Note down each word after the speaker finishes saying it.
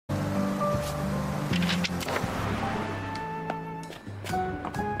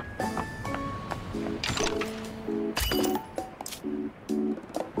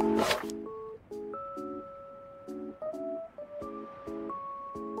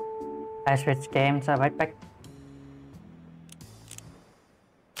I switched games, I'll right back.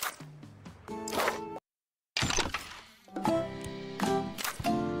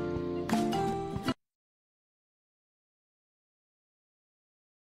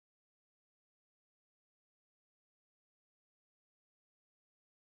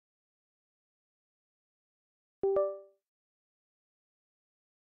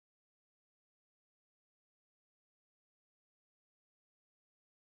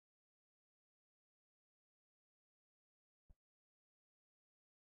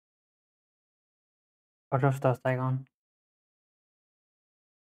 What of those I on?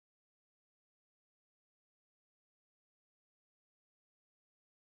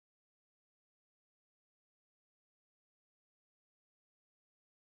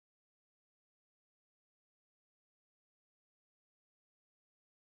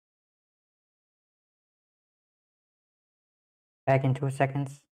 Back in 2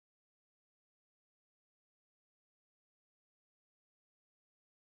 seconds.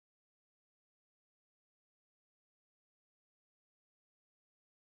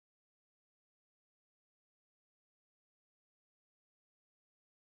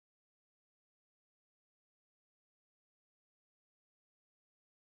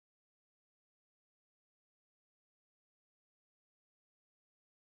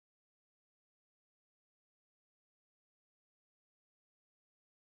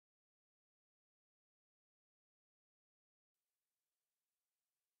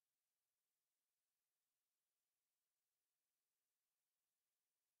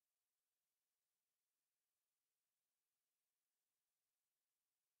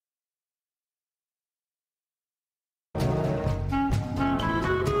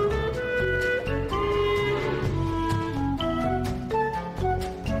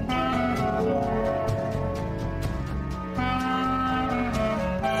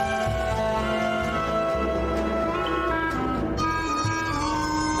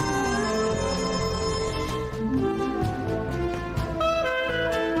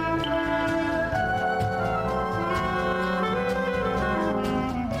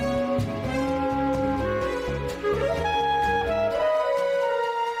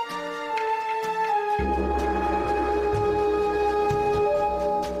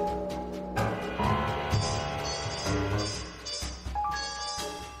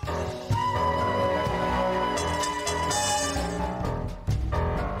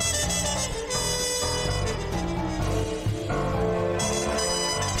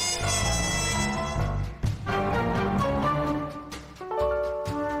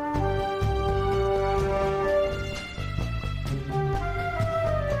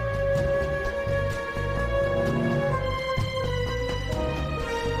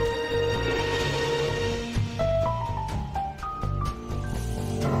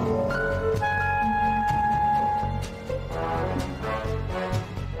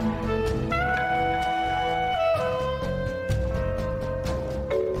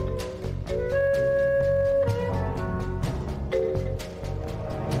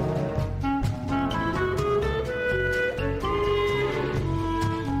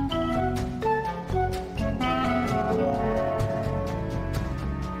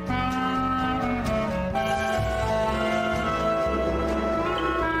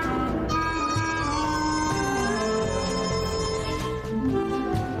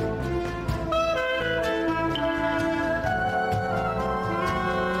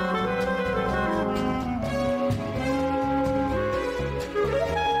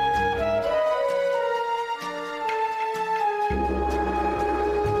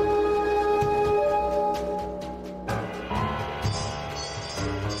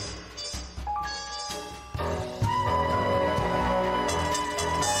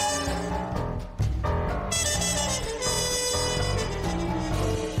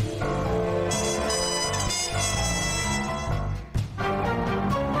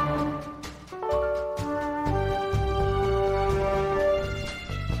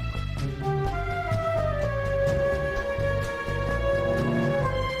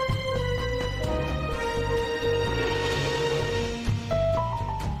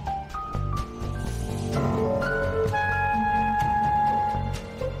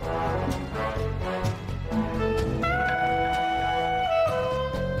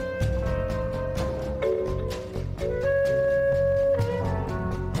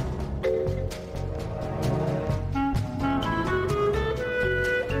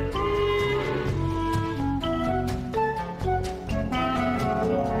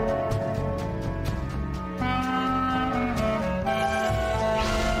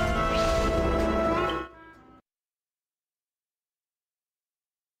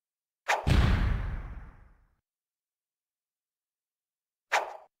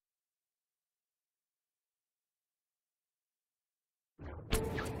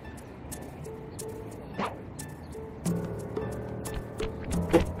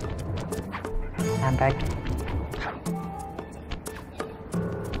 I'm back.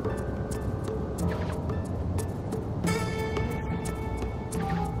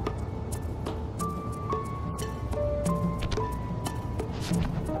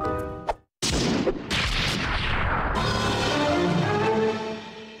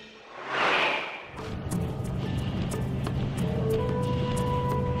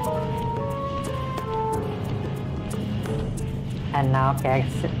 And now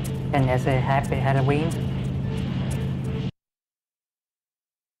guys, can I say happy Halloween?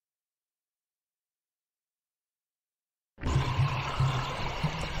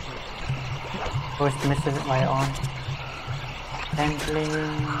 Post message right on. Handling.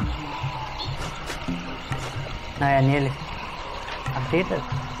 No, I nearly updated.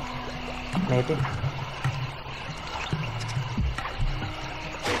 Maybe.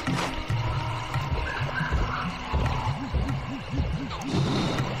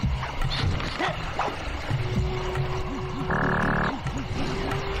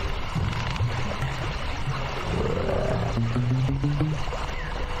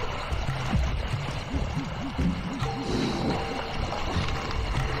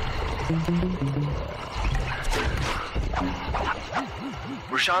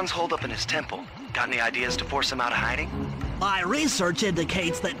 Rashawn's holed up in his temple. Got any ideas to force him out of hiding? My research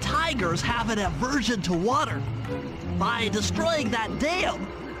indicates that tigers have an aversion to water. By destroying that dam,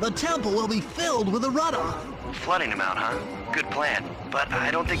 the temple will be filled with a runoff. Flooding him out, huh? Good plan. But I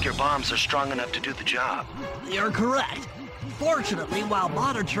don't think your bombs are strong enough to do the job. You're correct. Fortunately, while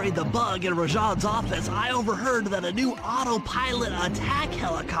monitoring the bug in Rajan's office, I overheard that a new autopilot attack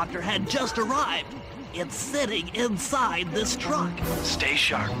helicopter had just arrived. It's sitting inside this truck. Stay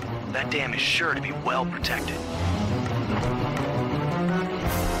sharp. That dam is sure to be well protected.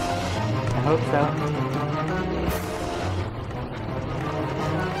 I hope so.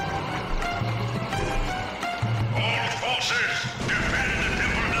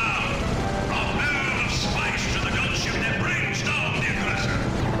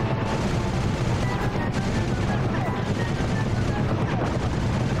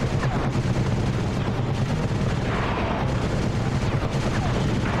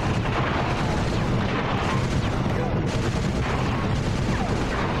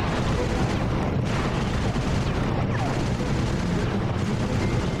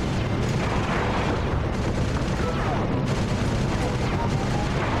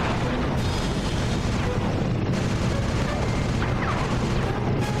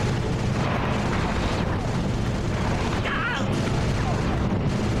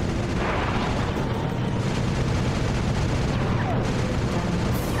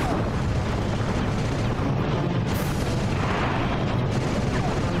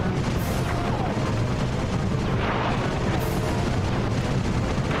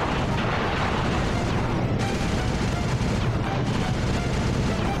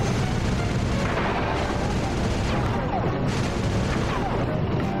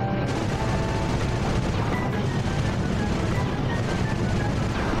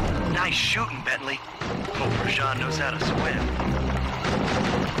 Nice shooting, Bentley. Hope Rajan knows how to swim.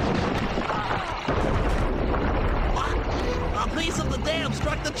 What? A piece of the dam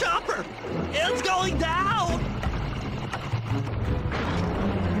struck the chopper! It's going down!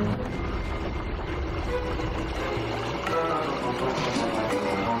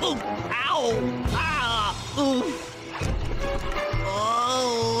 Oof! Ow! Ah! Oof! Oh!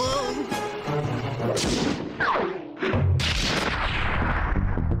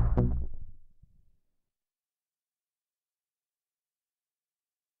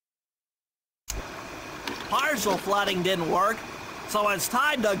 Partial flooding didn't work, so it's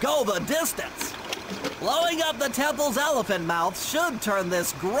time to go the distance. Blowing up the temple's elephant mouth should turn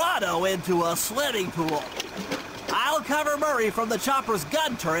this grotto into a swimming pool. I'll cover Murray from the chopper's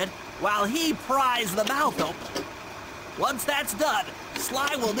gun turret while he pries the mouth open. Once that's done,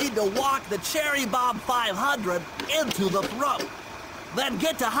 Sly will need to walk the Cherry Bomb 500 into the throat. Then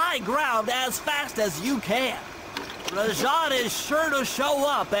get to high ground as fast as you can. Rajan is sure to show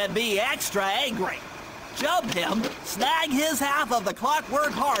up and be extra angry. Jump him, snag his half of the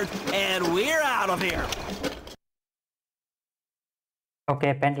clockwork heart, and we're out of here.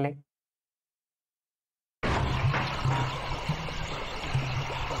 Okay, Bentley.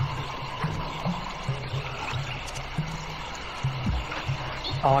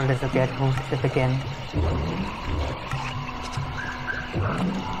 All this will get moved to begin.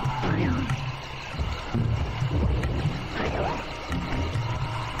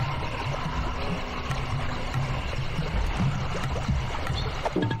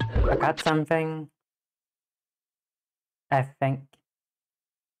 I got something, I think.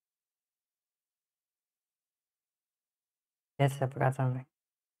 Yes, I forgot something.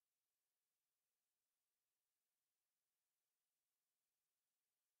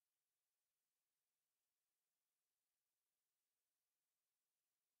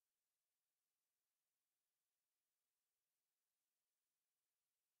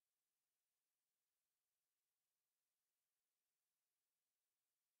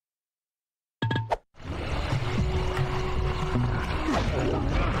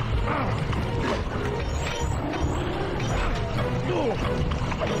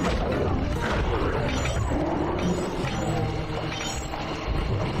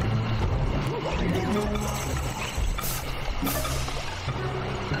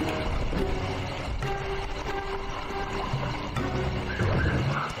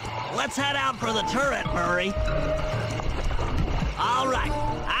 Let's head out for the turret, Murray. All right,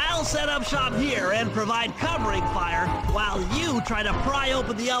 I'll set up shop here and provide covering fire while you try to pry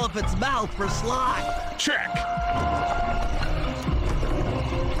open the elephant's mouth for Sly. Check.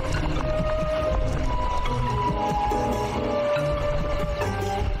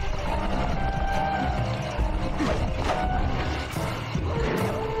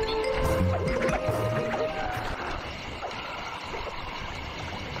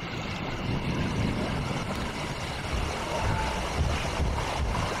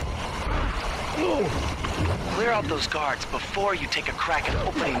 Clear out those guards before you take a crack at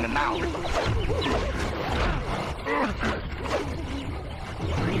opening the mouth.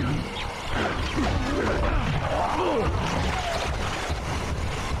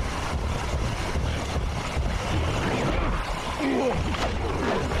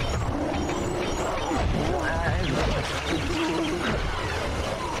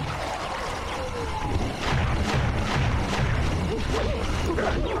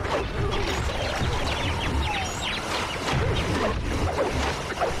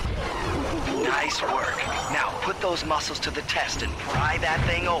 Nice work. Now put those muscles to the test and pry that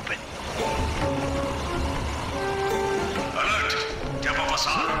thing open. Alert! Temple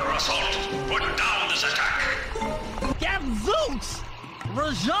facade under assault. Put down this attack. Gadzooks!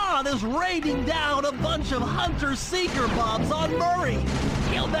 Rajan is raining down a bunch of hunter-seeker bombs on Murray.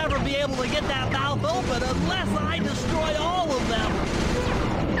 He'll never be able to get that mouth open unless I destroy all of them.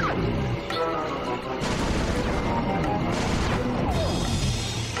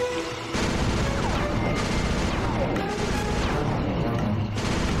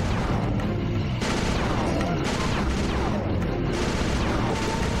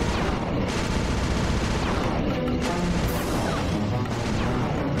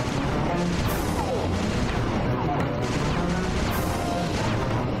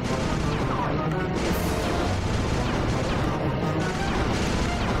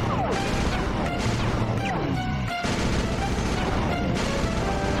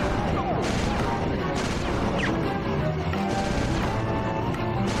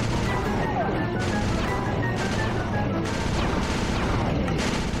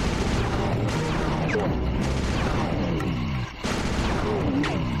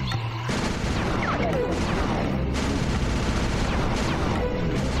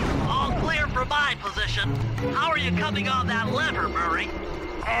 How are you coming on that lever, Murray?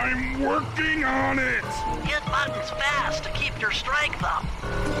 I'm working on it. Hit buttons fast to keep your strength up.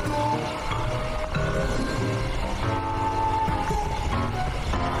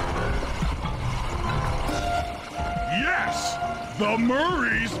 Yes! The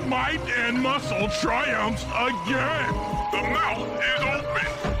Murray's might and muscle triumphs again. The mouth is open.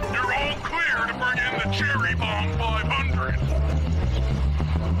 You're all clear to bring in the Cherry Bomb 500.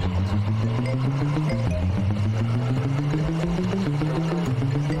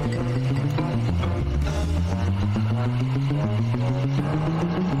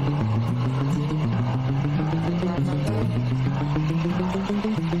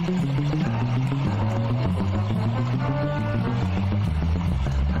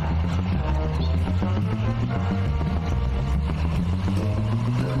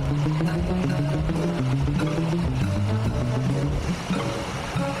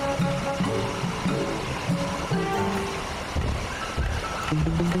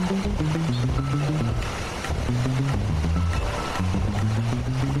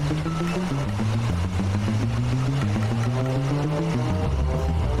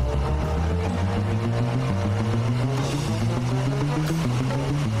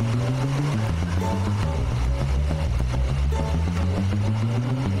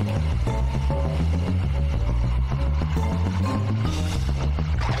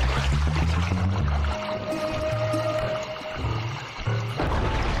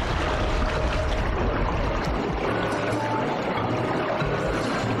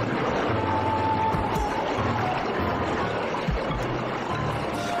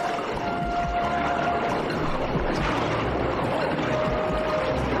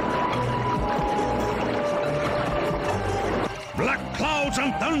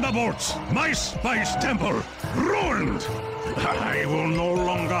 Thunderbolts! My spice temple! Ruined! I will no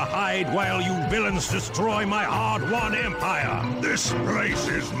longer hide while you villains destroy my hard-won empire! This place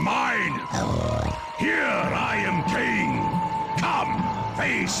is mine! Here I am king! Come,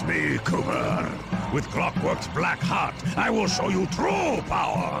 face me, Cooper! With Clockwork's black heart, I will show you true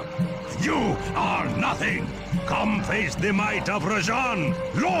power! You are nothing! Come face the might of Rajan,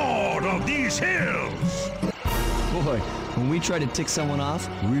 Lord of these hills! Boy, when we try to tick someone off,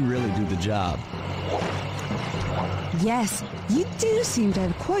 we really do the job. Yes, you do seem to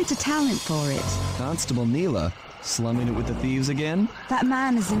have quite a talent for it. Constable Neela, slumming it with the thieves again? That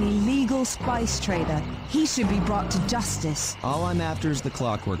man is an illegal spice trader. He should be brought to justice. All I'm after is the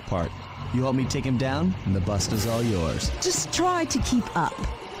Clockwork part. You help me take him down, and the bust is all yours. Just try to keep up.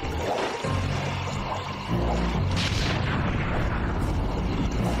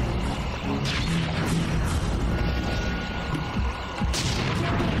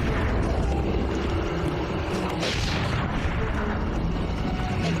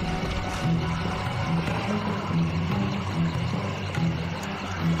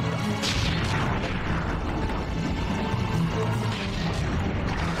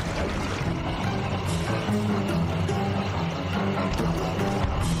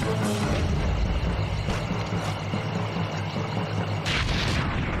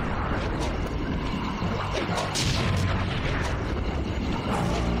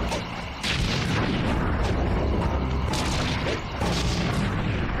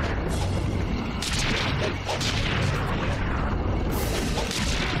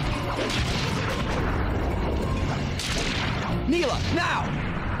 Neela, now!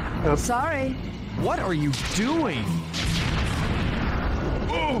 Oops. Sorry. What are you doing?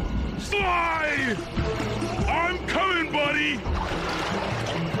 Oh, Sly! I'm coming, buddy!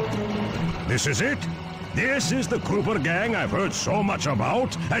 This is it? This is the Cooper gang I've heard so much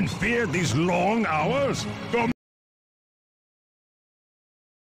about and feared these long hours?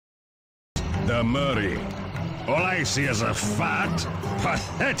 The Murray. All I see is a fat,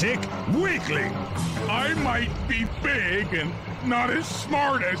 pathetic weakling. I might be big and not as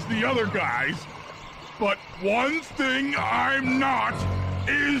smart as the other guys, but one thing I'm not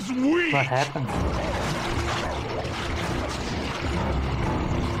is weak. What happened?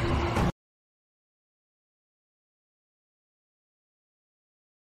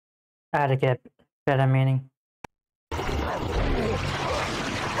 I had to get better meaning.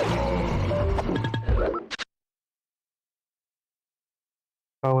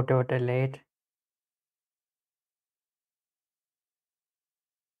 Photo delayed.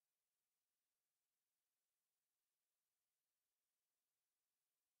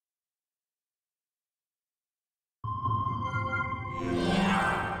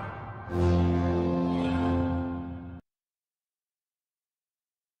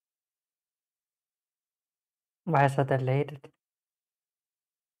 Why is it delayed?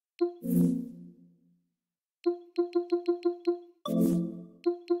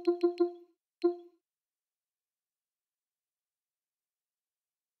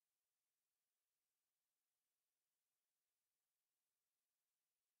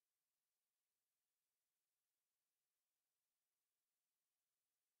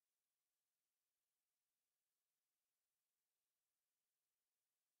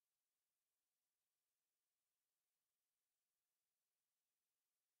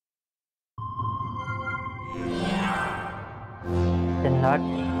 Did not.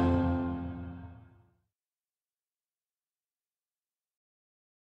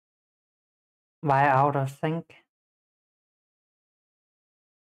 Why out of sync?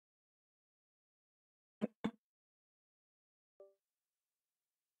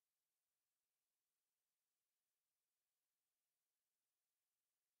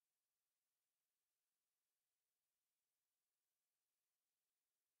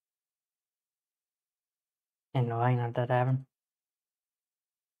 Annoying that that happened.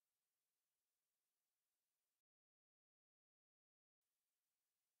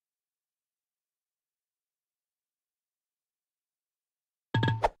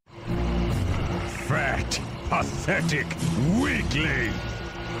 Fat, pathetic weakling.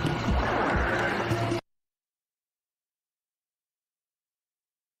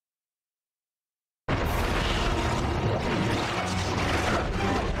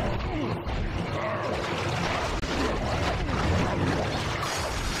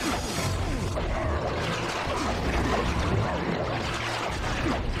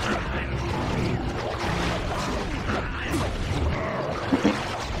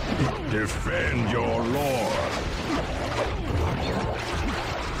 Defend your lord.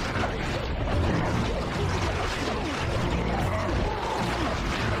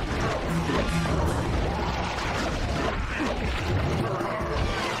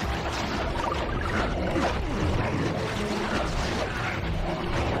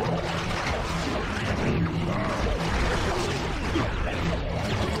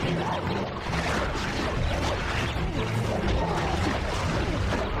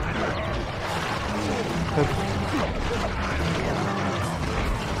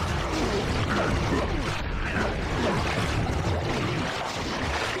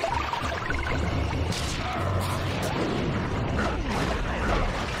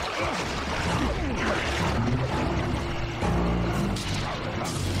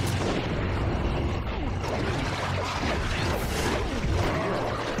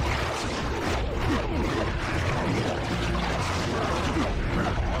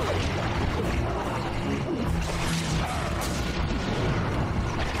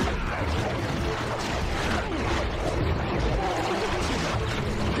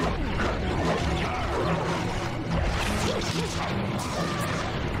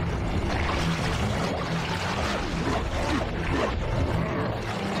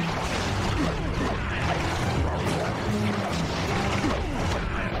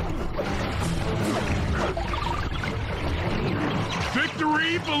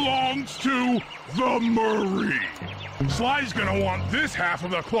 belongs to the Murray. Sly's gonna want this half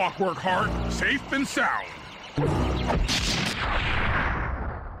of the Clockwork Heart safe and sound.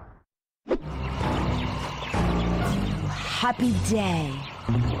 Happy day.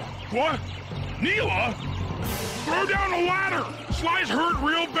 What? Neela? Throw down a ladder! Sly's hurt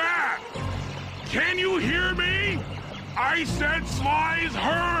real bad! Can you hear me? I said Sly's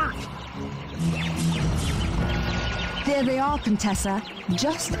hurt! There they are, Contessa.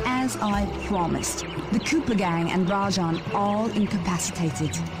 Just as I promised. The Cooper gang and Rajan all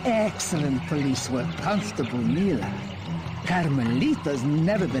incapacitated. Excellent police work, Constable Neela. Carmelita's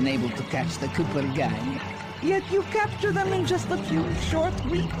never been able to catch the Cooper gang. Yet you captured them in just a few short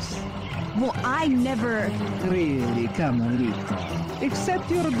weeks. Well, I never... Really, Carmelita. Accept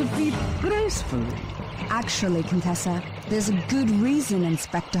your defeat gracefully. Actually, Contessa, there's a good reason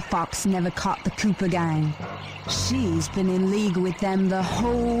Inspector Fox never caught the Cooper gang. She's been in league with them the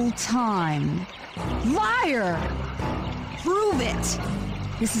whole time. Liar! Prove it!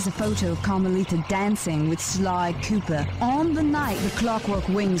 This is a photo of Carmelita dancing with Sly Cooper on the night the Clockwork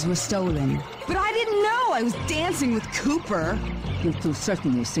Wings were stolen. But I didn't know I was dancing with Cooper. You two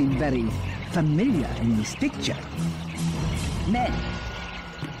certainly seem very familiar in this picture. Men,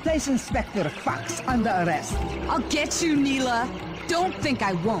 place Inspector Fox under arrest. I'll get you, Neela. Don't think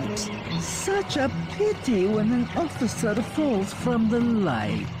I won't. Such a pity when an officer falls from the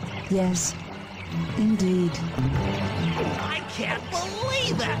light. Yes, indeed. I can't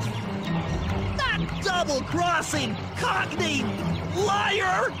believe it! That double-crossing, cockney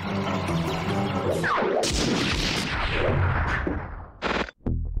liar!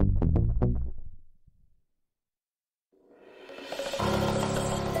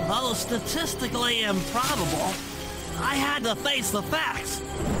 Though statistically improbable, I had to face the facts.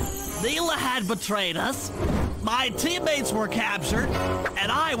 Neela had betrayed us, my teammates were captured,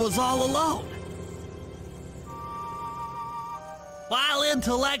 and I was all alone. While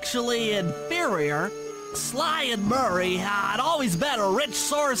intellectually inferior, Sly and Murray had always been a rich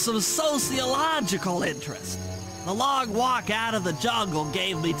source of sociological interest. The long walk out of the jungle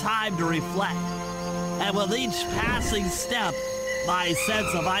gave me time to reflect, and with each passing step, my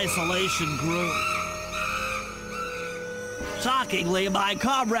sense of isolation grew. Shockingly, my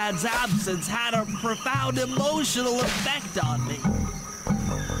comrade's absence had a profound emotional effect on me.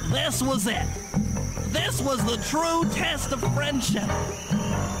 This was it. This was the true test of friendship.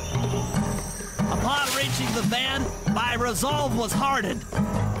 Upon reaching the van, my resolve was hardened.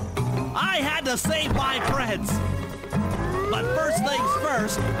 I had to save my friends. But first things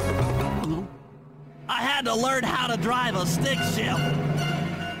first, I had to learn how to drive a stick shift.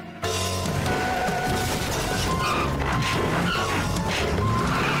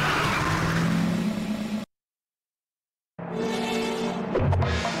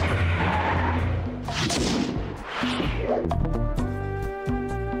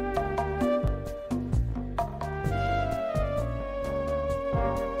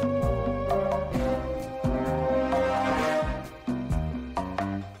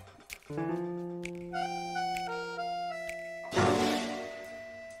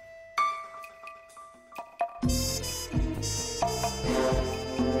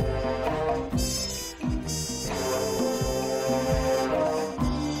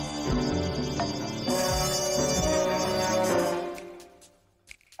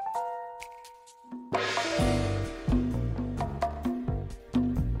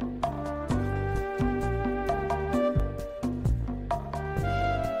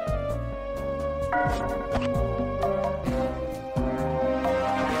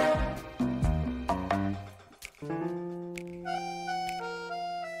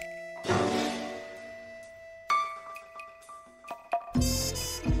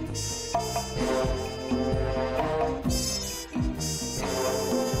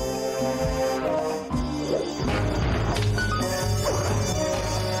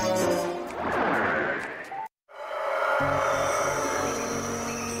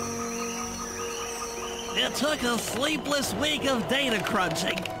 It took a sleepless week of data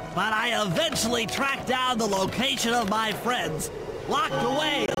crunching, but I eventually tracked down the location of my friends, locked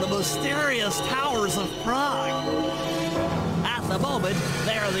away in the mysterious towers of Prague. At the moment,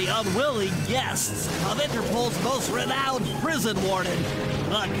 they are the unwilling guests of Interpol's most renowned prison warden,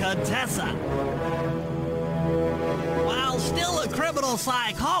 the Contessa. While still a criminal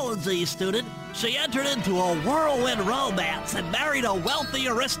psychology student, she entered into a whirlwind romance and married a wealthy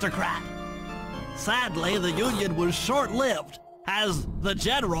aristocrat. Sadly, the union was short-lived, as the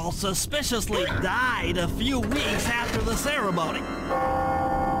general suspiciously died a few weeks after the ceremony.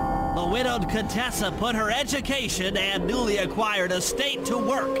 The widowed Contessa put her education and newly acquired estate to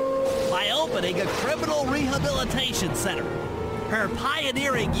work by opening a criminal rehabilitation center. Her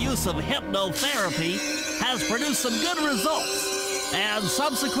pioneering use of hypnotherapy has produced some good results and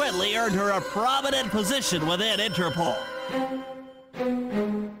subsequently earned her a prominent position within Interpol.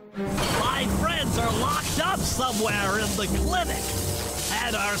 My friends are locked up somewhere in the clinic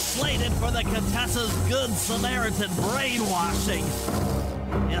and are slated for the Contessa's Good Samaritan brainwashing.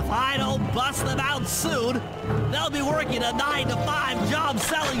 If I don't bust them out soon, they'll be working a 9-to-5 job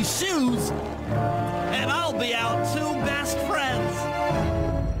selling shoes, and I'll be out two best friends.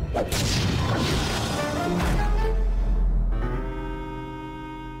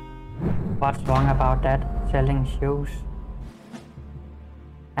 What's wrong about that? Selling shoes?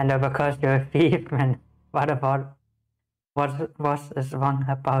 I know because you're a thief, man. What is wrong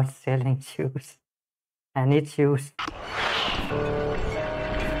about selling shoes? I need shoes.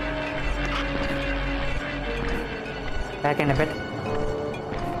 Back in a bit.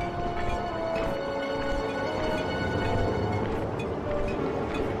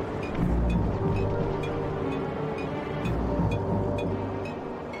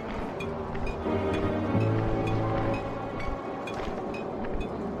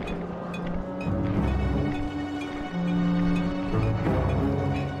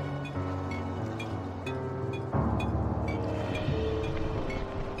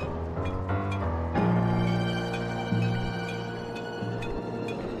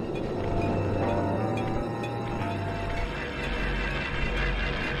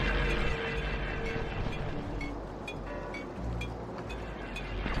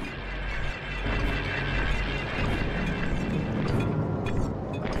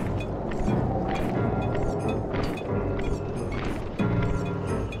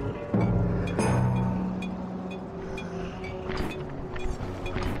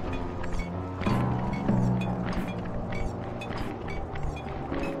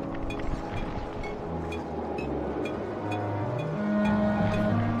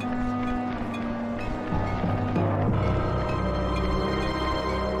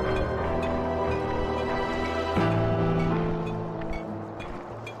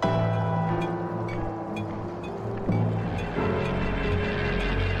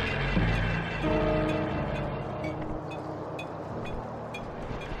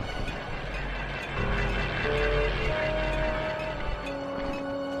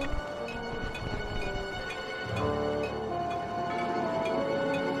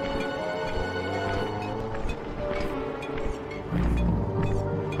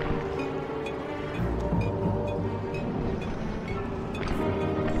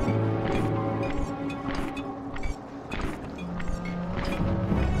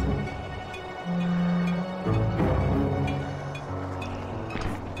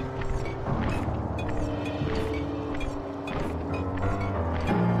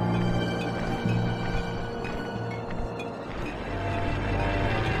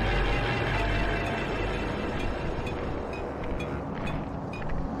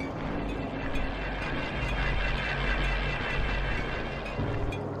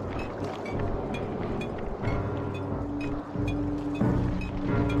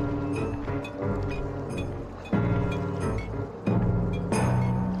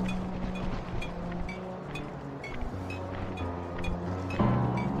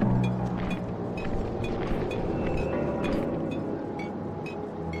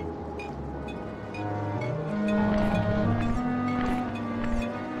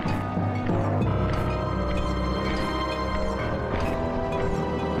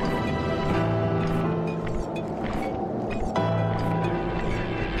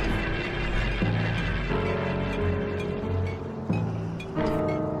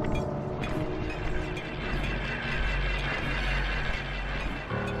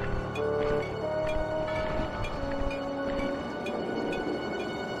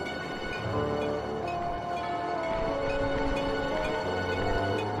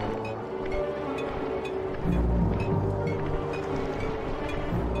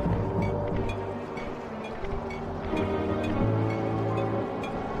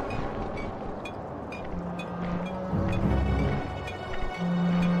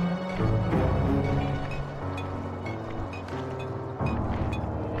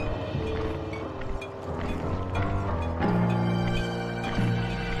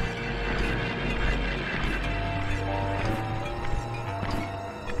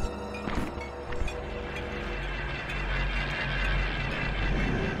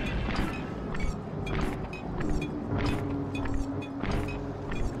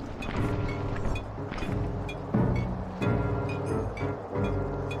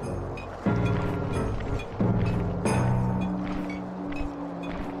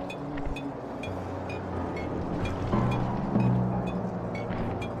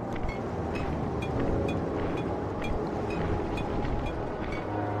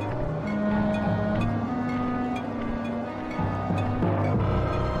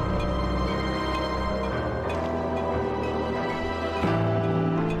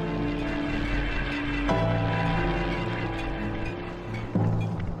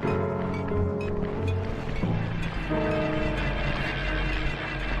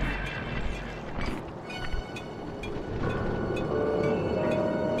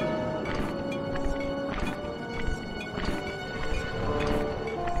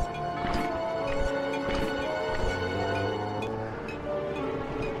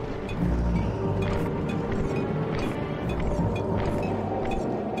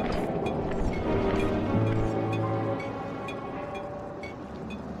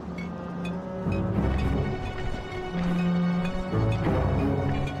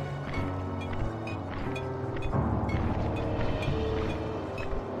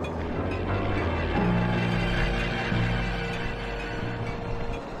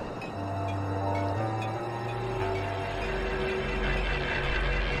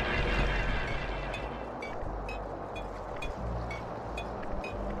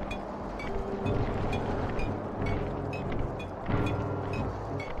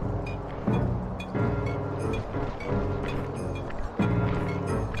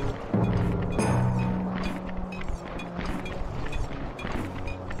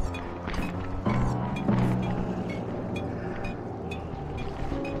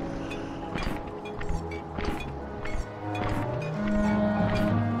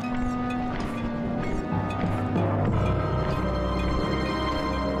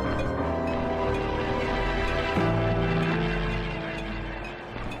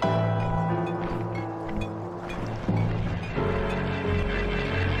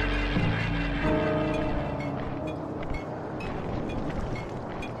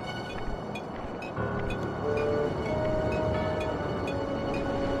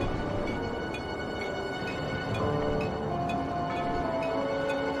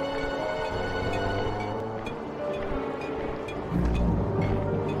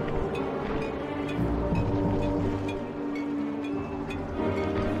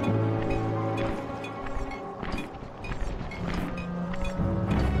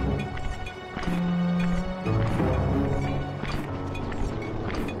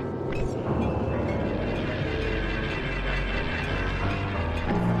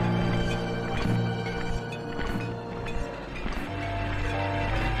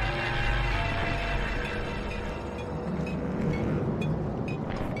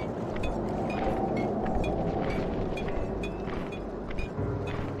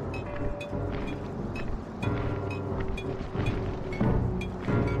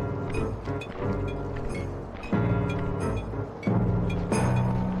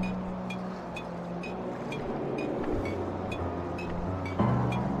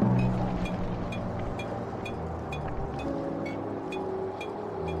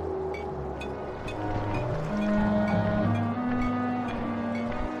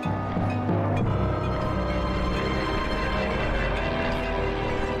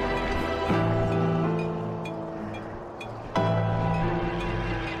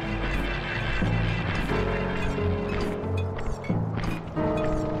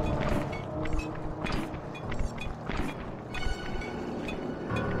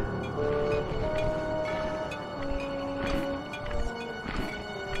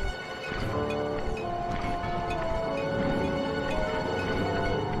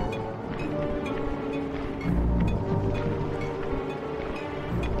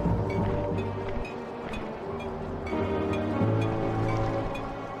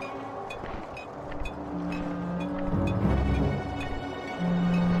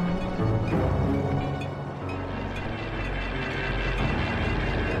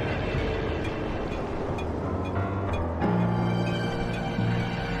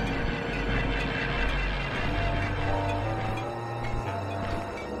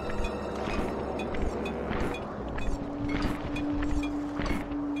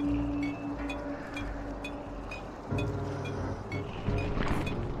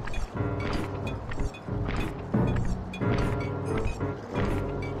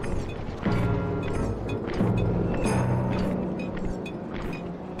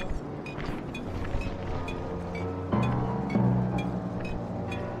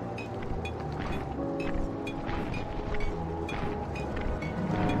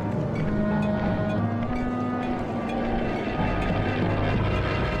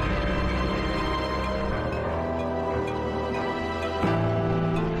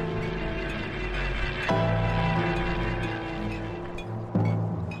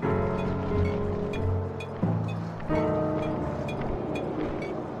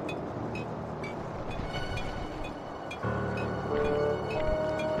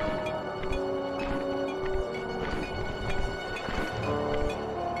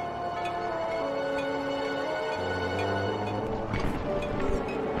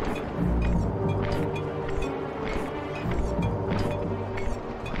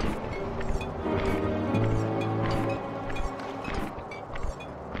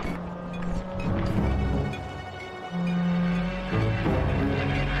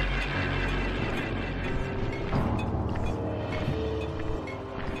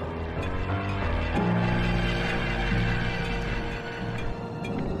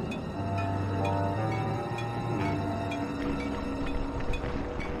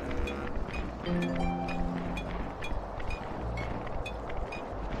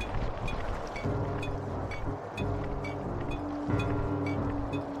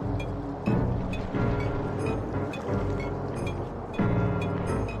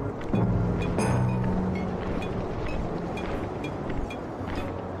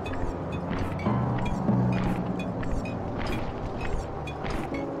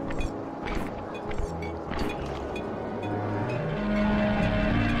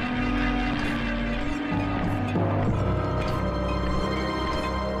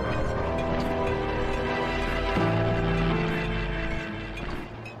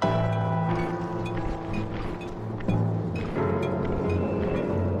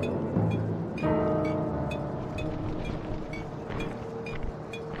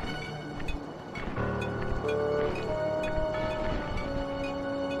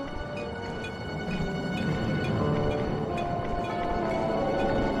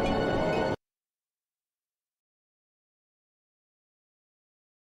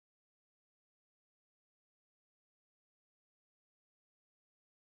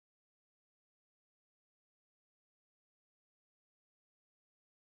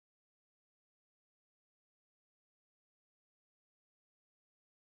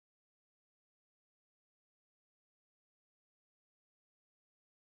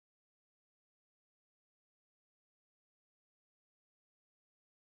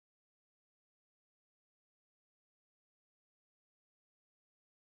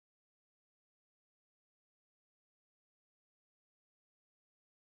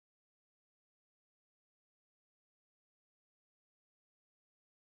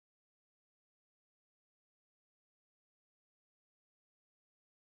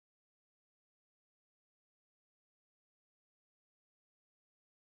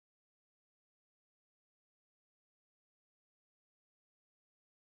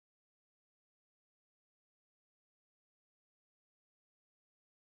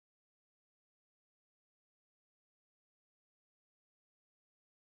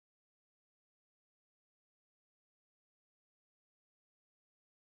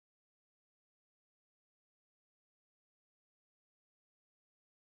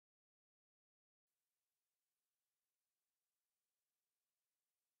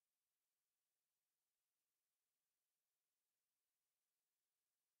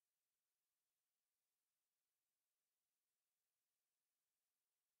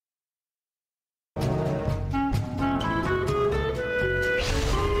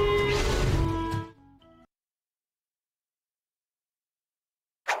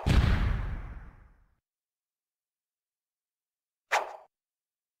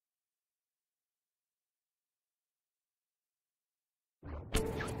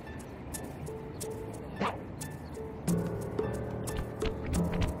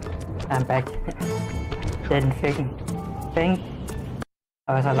 I'm back. Didn't think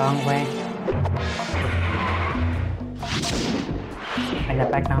I was a long way. I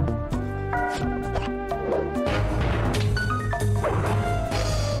get back now.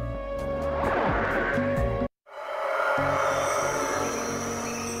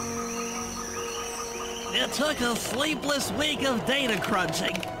 It took a sleepless week of data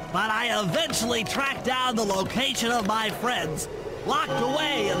crunching, but I eventually tracked down the location of my friends, locked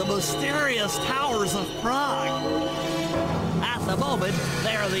away in the mysterious towers of Prague. At the moment,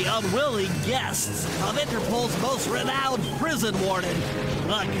 they are the unwilling guests of Interpol's most renowned prison warden,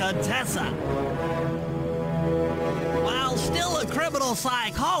 the Contessa. While still a criminal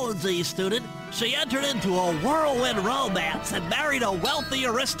psychology student, she entered into a whirlwind romance and married a wealthy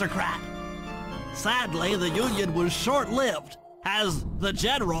aristocrat. Sadly, the union was short-lived, as the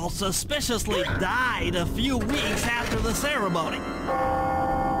general suspiciously died a few weeks after the ceremony.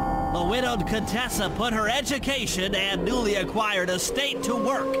 The widowed Contessa put her education and newly acquired estate to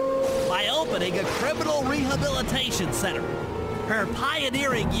work by opening a criminal rehabilitation center. Her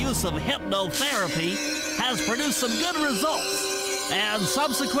pioneering use of hypnotherapy has produced some good results and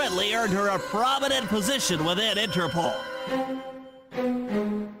subsequently earned her a prominent position within Interpol.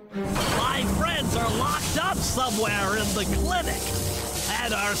 My friends are locked up somewhere in the clinic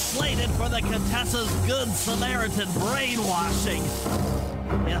and are slated for the Contessa's Good Samaritan brainwashing.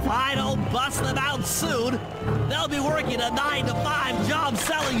 If I don't bust them out soon, they'll be working a 9-to-5 job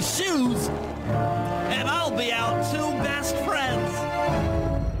selling shoes, and I'll be out two best friends.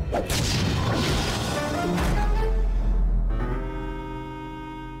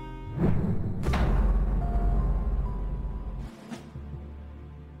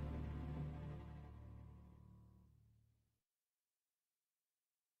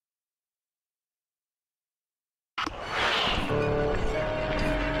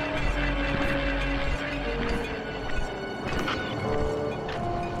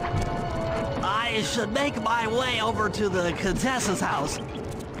 I should make my way over to the Contessa's house.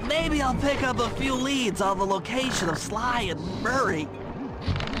 Maybe I'll pick up a few leads on the location of Sly and Murray.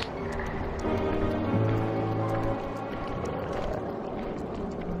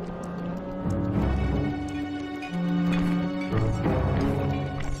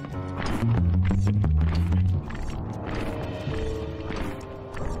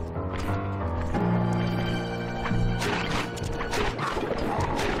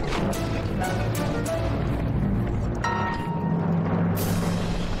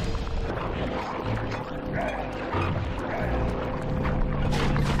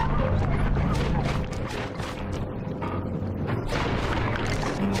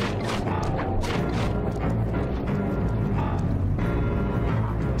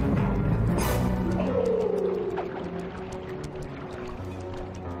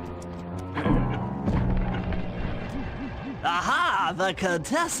 Aha! The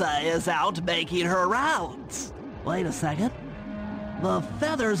Contessa is out making her rounds. Wait a second. The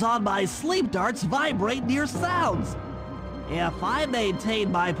feathers on my sleep darts vibrate near sounds. If I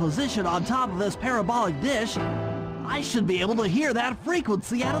maintain my position on top of this parabolic dish, I should be able to hear that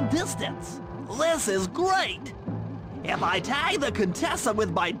frequency at a distance. This is great! If I tag the Contessa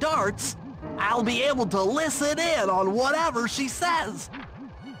with my darts, I'll be able to listen in on whatever she says.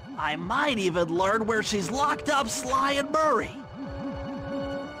 I might even learn where she's locked up Sly and Murray.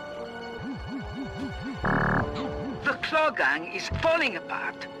 The Claw Gang is falling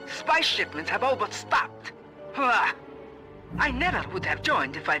apart. Spice shipments have all but stopped. Ah, I never would have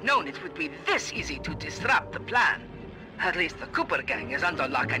joined if I'd known it would be this easy to disrupt the plan. At least the Cooper Gang is under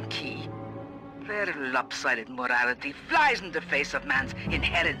lock and key. Their lopsided morality flies in the face of man's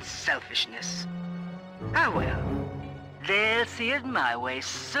inherent selfishness. Ah well, they'll see it my way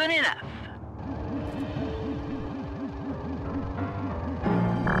soon enough.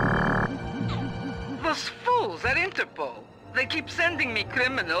 Those fools at Interpol. They keep sending me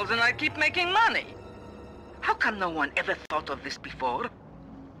criminals and I keep making money. How come no one ever thought of this before?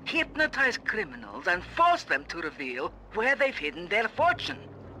 Hypnotize criminals and force them to reveal where they've hidden their fortune.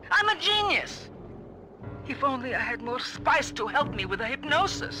 I'm a genius! If only I had more spice to help me with the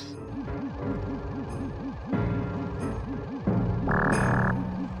hypnosis.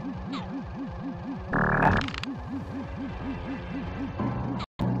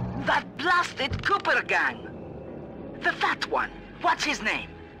 That blasted Cooper Gang! The fat one, what's his name?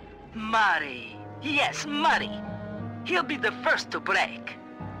 Murray. Yes, Murray. He'll be the first to break.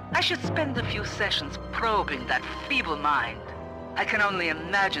 I should spend a few sessions probing that feeble mind. I can only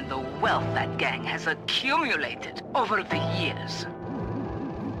imagine the wealth that gang has accumulated over the years.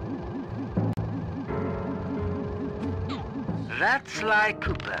 That's Sly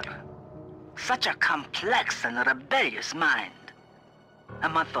Cooper. Such a complex and rebellious mind. A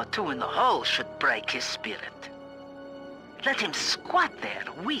month or two in the hole should break his spirit. Let him squat there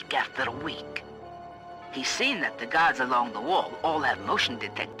week after week. He's seen that the guards along the wall all have motion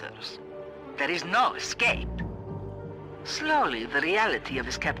detectors. There is no escape. Slowly, the reality of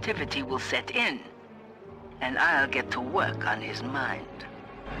his captivity will set in, and I'll get to work on his mind.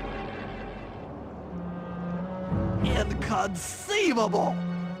 Inconceivable!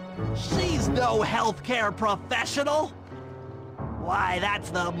 She's no healthcare professional! Why,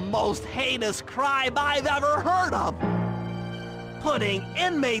 that's the most heinous crime I've ever heard of! Putting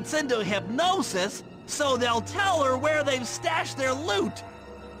inmates into hypnosis so they'll tell her where they've stashed their loot!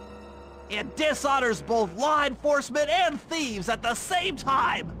 It dishonors both law enforcement and thieves at the same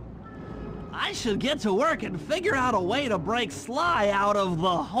time! I should get to work and figure out a way to break Sly out of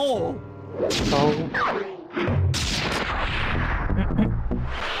the hole. Oh.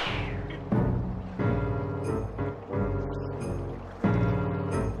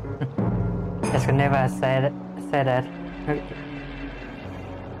 I should never say that.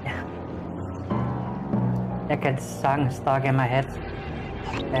 I get song stuck in my head.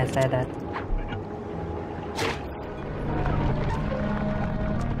 I said that.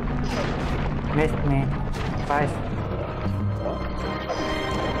 Missed me twice.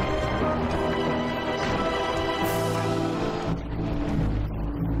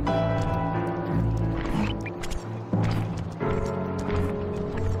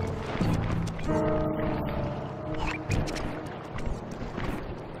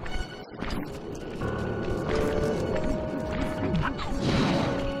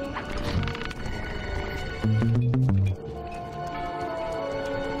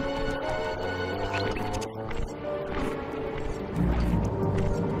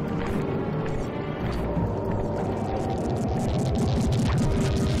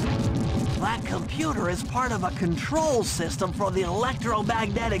 Is part of a control system for the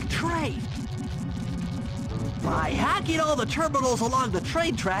electromagnetic trade. By hacking all the terminals along the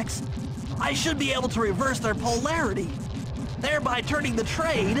train tracks, I should be able to reverse their polarity, thereby turning the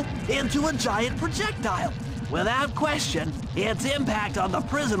train into a giant projectile. Without question, its impact on the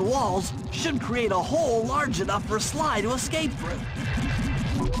prison walls should create a hole large enough for Sly to escape through.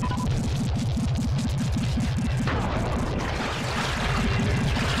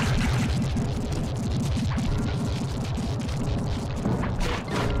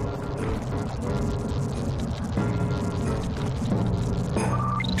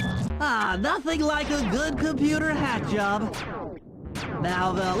 Nothing like a good computer hack job.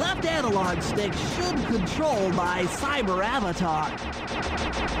 Now, the left analog stick should control my cyber avatar.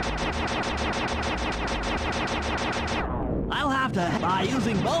 I'll have to, by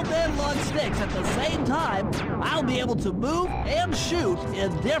using both analog sticks at the same time, I'll be able to move and shoot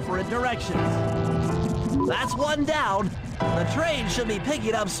in different directions. That's one down. The train should be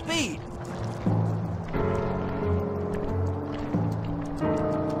picking up speed.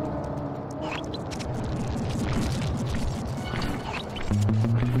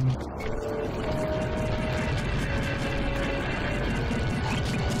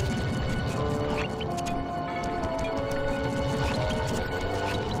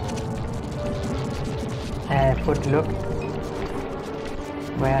 Put look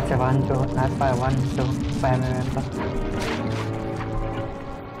where I want to, not where I want to, where I remember.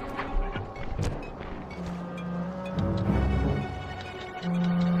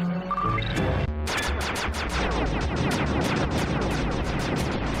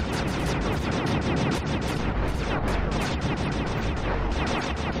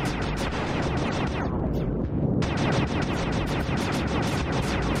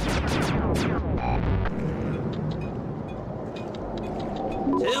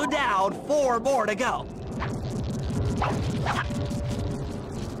 Two down, 4 more to go.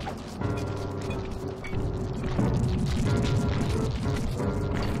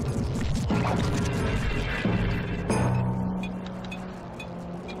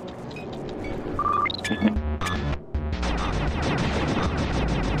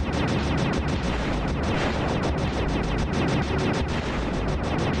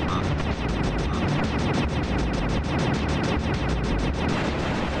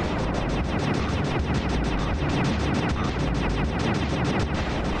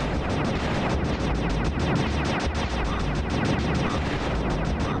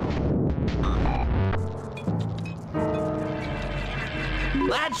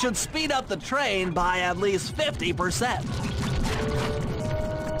 That should speed up the train by at least 50%.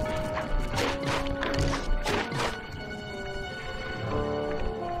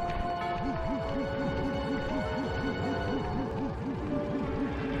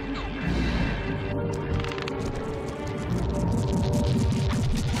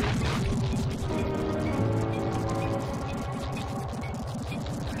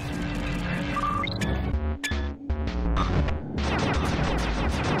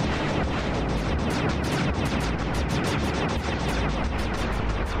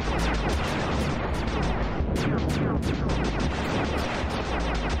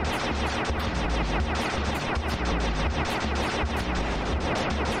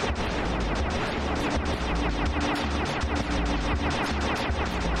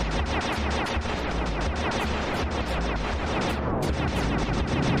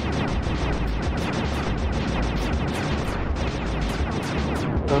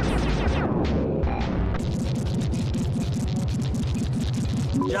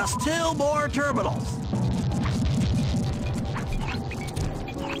 Just 2 more terminals.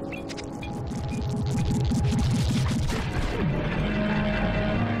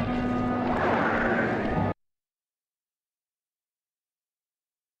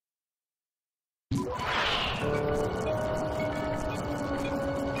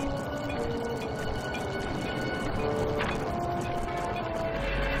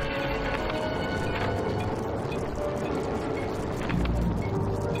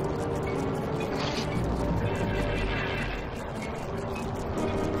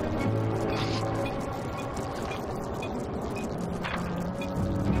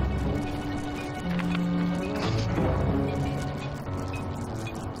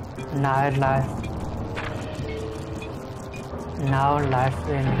 Now live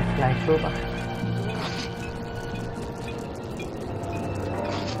in Fly Cooper.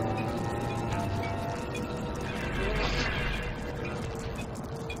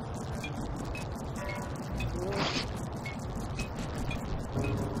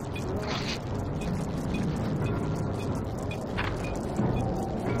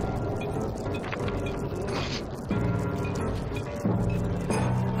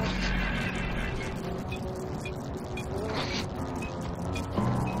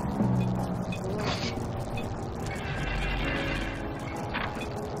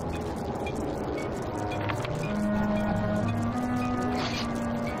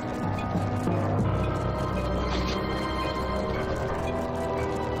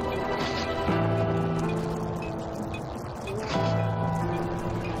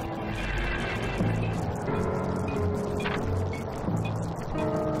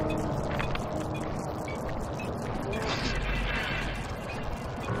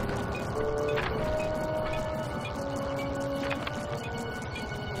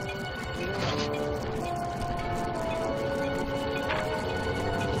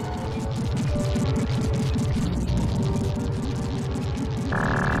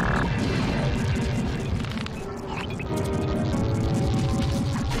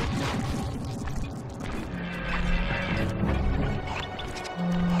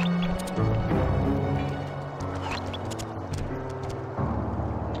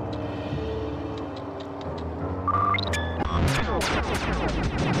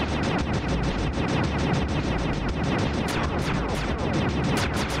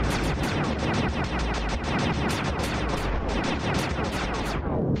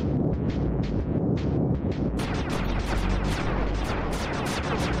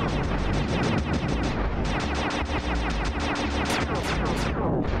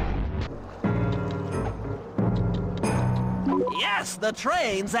 Yes, the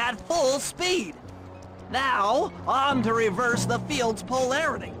train's at full speed. Now, on to reverse the field's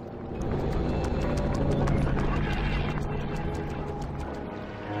polarity.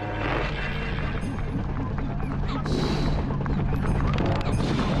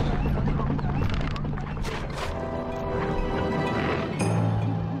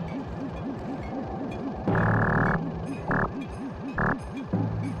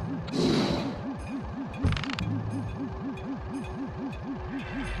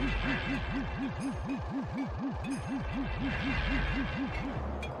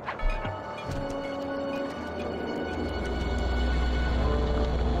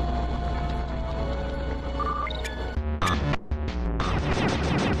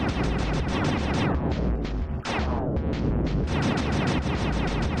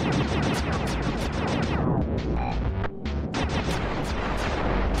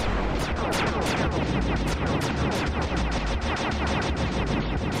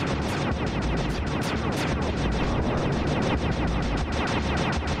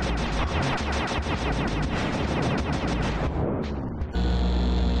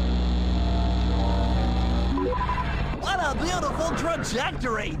 What a beautiful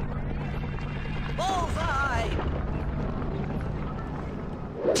trajectory! Bullseye!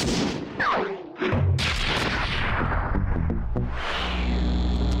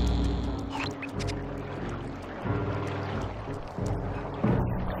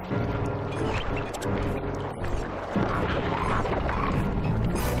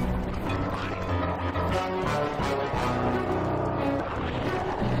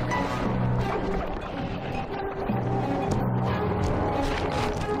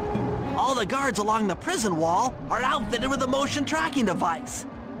 All the guards along the prison wall are outfitted with a motion tracking device.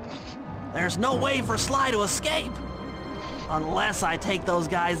 There's no way for Sly to escape. Unless I take those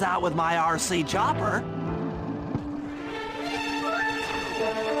guys out with my RC chopper.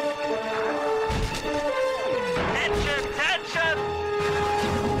 Tension, tension!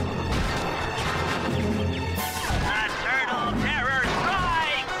 The Turtle Terror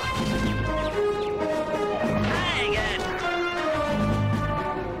strikes! Dang it!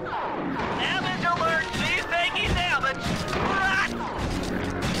 Damage alert! She's taking damage!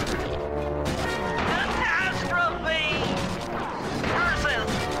 Catastrophe! Curses!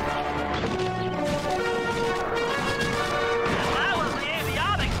 If that was the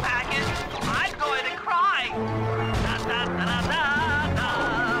avionics package, I'm going to cry! Da da da da da da!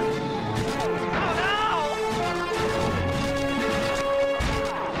 Oh no!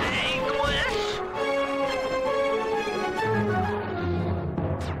 Anguish!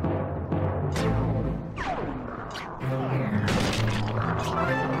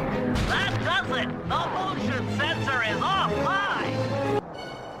 That does it! The motion sensor is offline!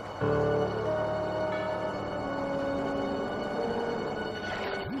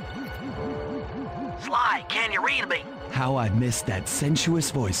 Sly, can you read me? How I missed that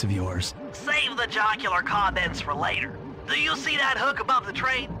sensuous voice of yours. Save the jocular comments for later. Do you see that hook above the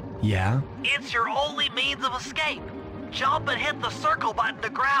train? Yeah? It's your only means of escape. Jump and hit the circle button to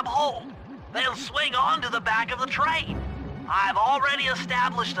grab hold. Then swing onto the back of the train. I've already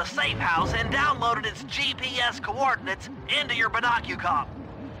established a safe house and downloaded its GPS coordinates into your binocucom.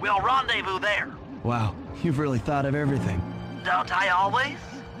 We'll rendezvous there. Wow, you've really thought of everything. Don't I always?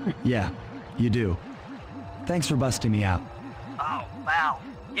 Yeah, you do. Thanks for busting me out. Oh, well,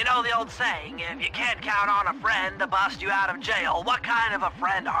 you know the old saying, if you can't count on a friend to bust you out of jail, what kind of a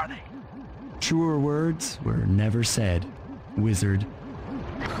friend are they? Truer words were never said, wizard.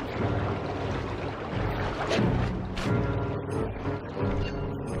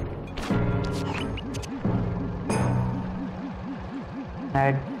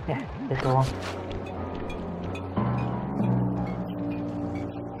 Nerd. Yeah, just go on.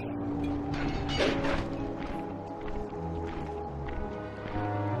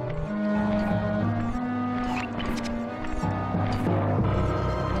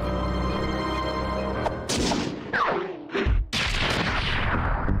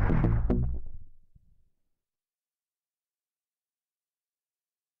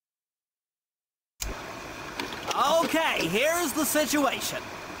 Okay, here's the situation.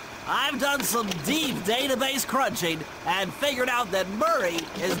 I've done some deep database crunching and figured out that Murray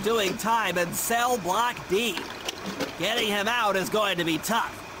is doing time in cell block D. Getting him out is going to be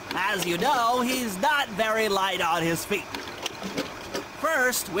tough. As you know, he's not very light on his feet.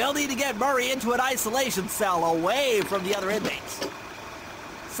 First, we'll need to get Murray into an isolation cell away from the other inmates.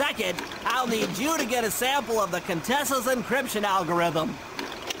 Second, I'll need you to get a sample of the Contessa's encryption algorithm.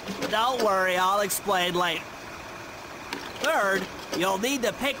 Don't worry, I'll explain later. Third, you'll need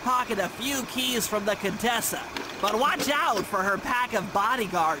to pickpocket a few keys from the Contessa, but watch out for her pack of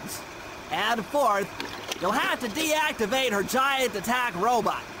bodyguards. And fourth, you'll have to deactivate her giant attack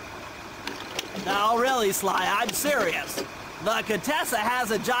robot. No, really, Sly, I'm serious. The Contessa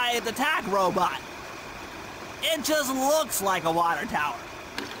has a giant attack robot. It just looks like a water tower.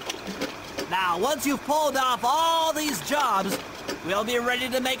 Now, once you've pulled off all these jobs, we'll be ready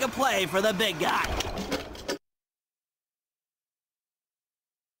to make a play for the big guy.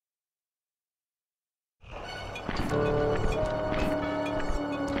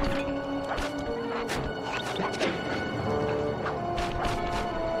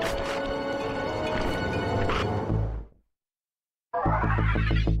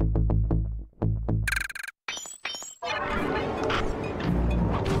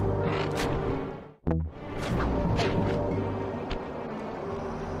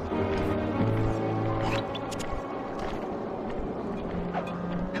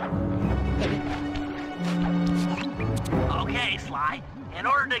 Okay, Sly. In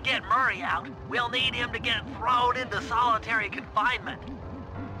order to get Murray out, we'll need him to get thrown into solitary confinement.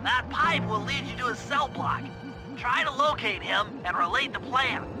 That pipe will lead you to his cell block. Try to locate him and relate the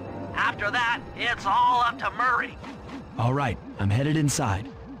plan. After that, it's all up to Murray. All right, I'm headed inside.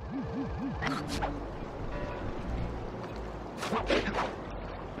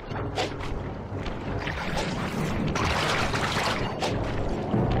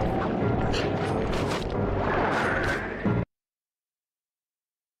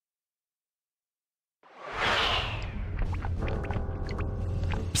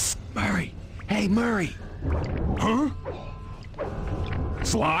 Psst, Murray. Hey, Murray. Huh?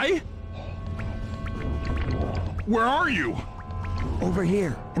 Sly? Where are you? Over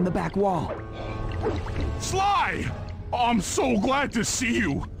here, in the back wall. Sly! I'm so glad to see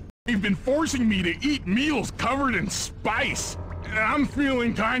you. You've been forcing me to eat meals covered in spice, and I'm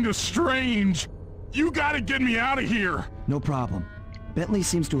feeling kind of strange. You gotta get me out of here. No problem. Bentley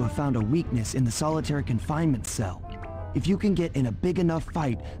seems to have found a weakness in the solitary confinement cell. If you can get in a big enough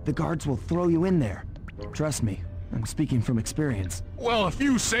fight, the guards will throw you in there. Trust me, I'm speaking from experience. Well, if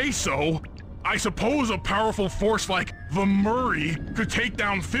you say so, I suppose a powerful force like the Murray could take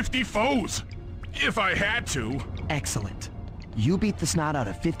down 50 foes. If I had to. Excellent. You beat the snot out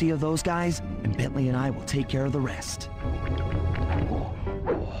of 50 of those guys, and Bentley and I will take care of the rest.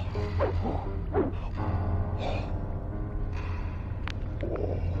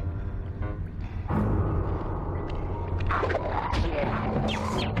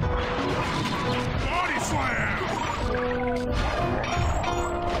 Body slam!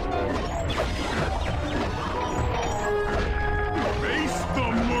 Face the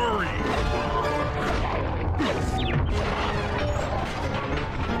Murray!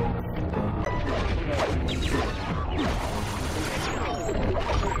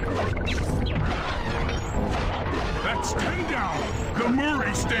 That's 10 down. The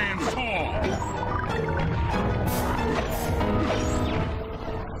Murray stands tall.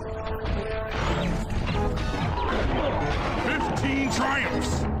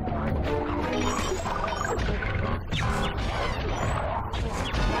 Triumphs!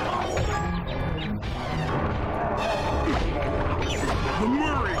 The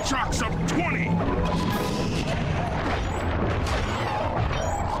Murray chalks up 20!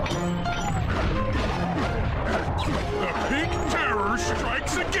 The Pink Terror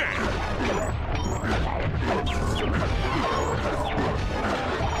strikes again!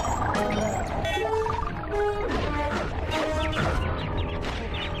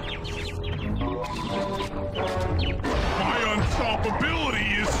 Ability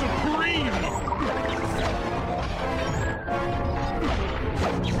is supreme!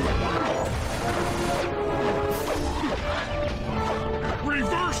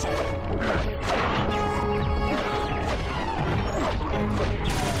 Reversal!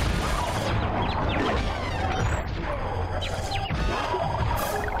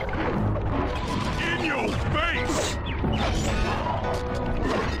 In your face!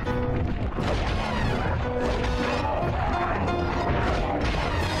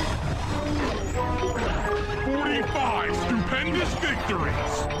 Stupendous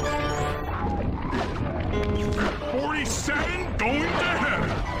victories! 47 going to heaven!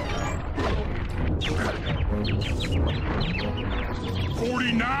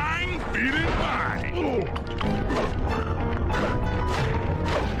 49 feeling fine!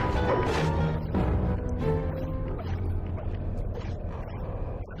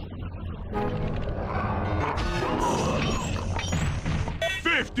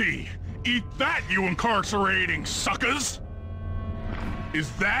 empty! Eat that, you incarcerating suckers!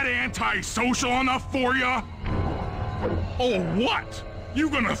 Is that antisocial enough for ya? Oh, what? You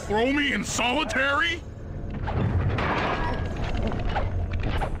gonna throw me in solitary?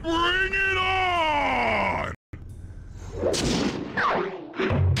 Bring it on!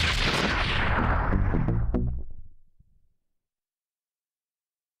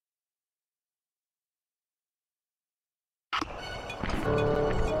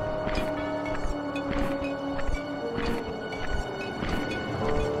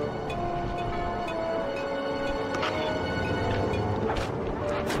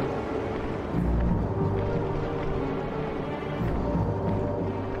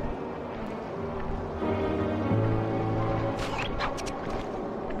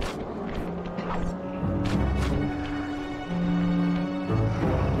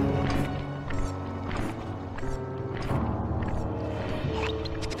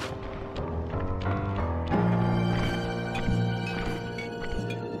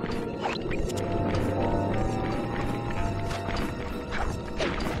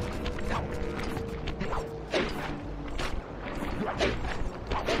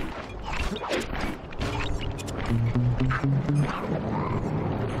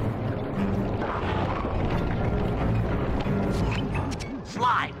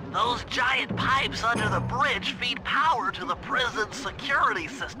 Sly, those giant pipes under the bridge feed power to the prison's security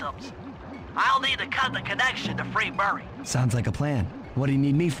systems. I'll need to cut the connection to free Murray. Sounds like a plan. What do you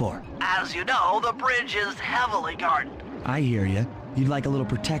need me for? As you know, the bridge is heavily guarded. I hear you. You'd like a little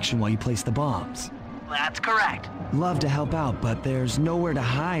protection while you place the bombs. That's correct. Love to help out, but there's nowhere to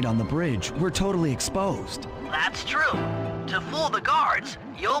hide on the bridge. We're totally exposed. That's true. To fool the guards,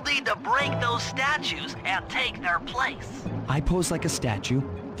 you'll need to break those statues and take their place. I pose like a statue,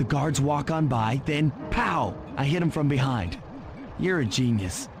 the guards walk on by, then pow! I hit them from behind. You're a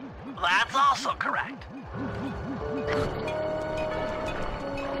genius. That's also correct.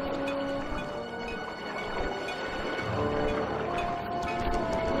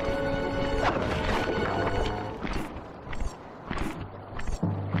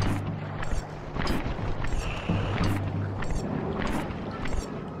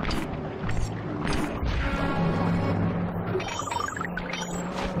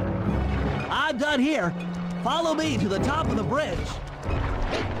 I'm done here. Follow me to the top of the bridge.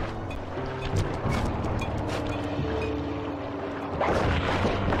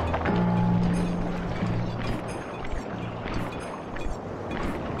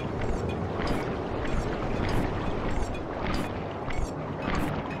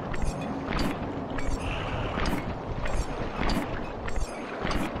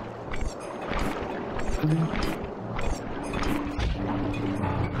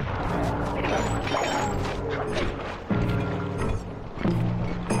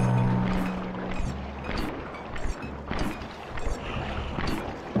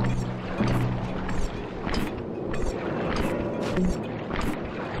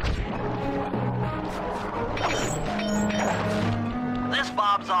 This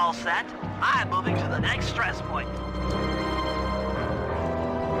bomb's all set. I'm moving to the next stress point.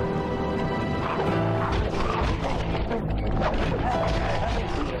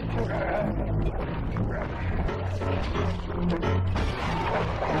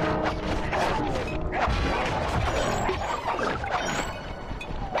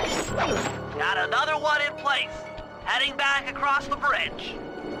 Got another one in place. Heading back across the bridge.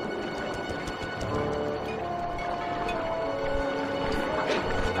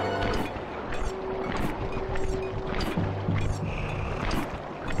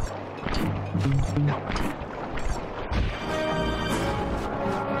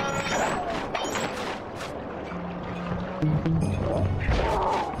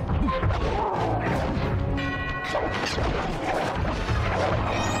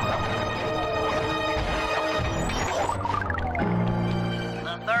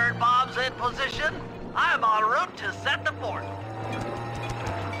 The third bomb's in position. I'm en route to set the fourth.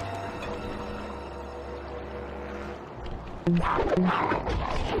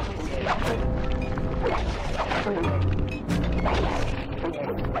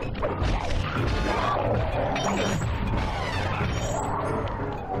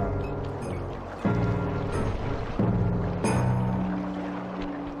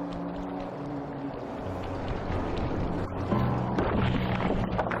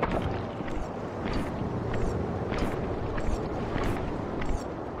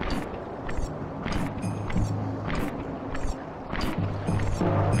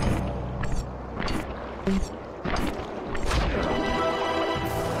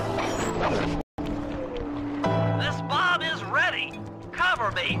 This bomb is ready.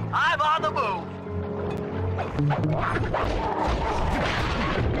 Cover me. me. I'm on the move.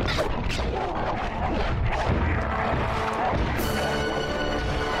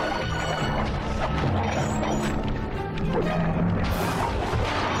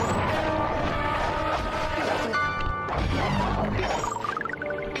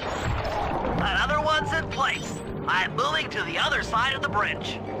 Another one's in place. I'm moving to the other side of the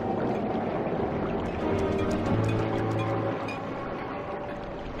bridge.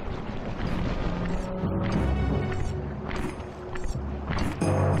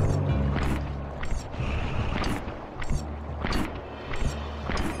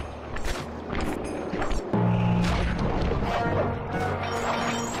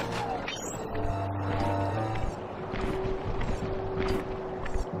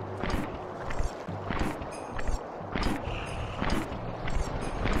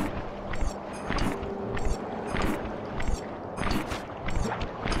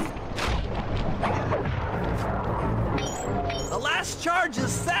 Charge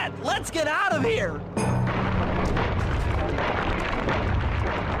is set! Let's get out of here!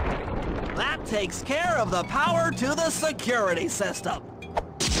 That takes care of the power to the security system.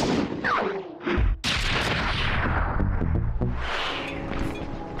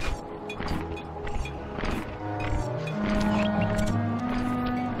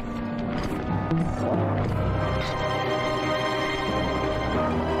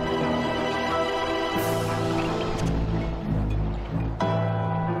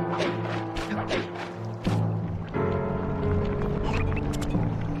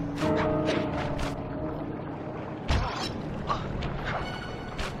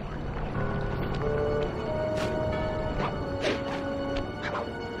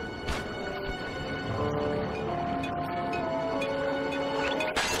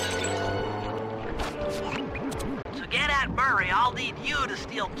 I'll need you to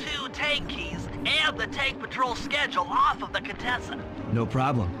steal 2 tank keys and the tank patrol schedule off of the Contessa. No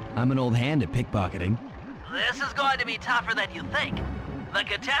problem. I'm an old hand at pickpocketing. This is going to be tougher than you think. The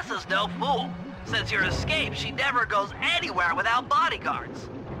Contessa's no fool. Since your escape, she never goes anywhere without bodyguards.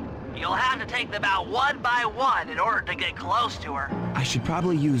 You'll have to take them out one by one in order to get close to her. I should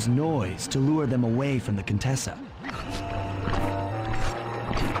probably use noise to lure them away from the Contessa.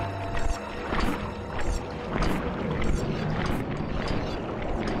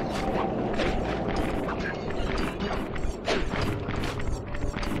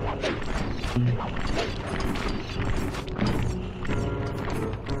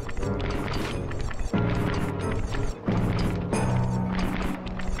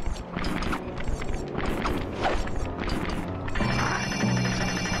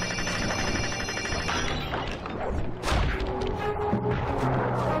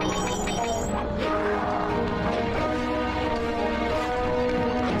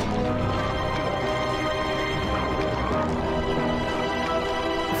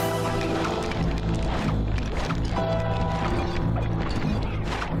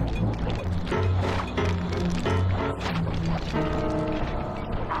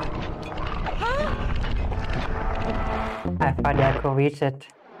 I thought I could reach it.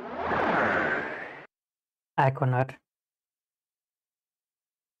 I could not.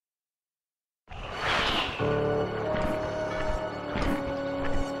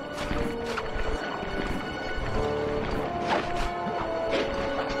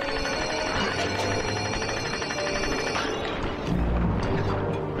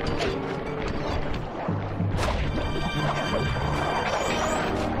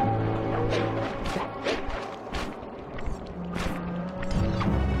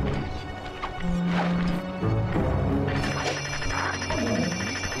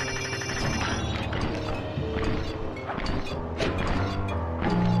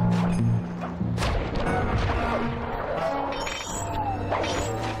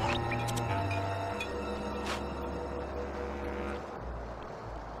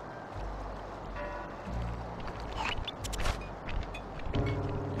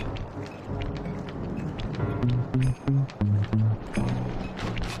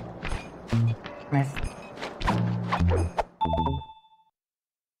 Miss.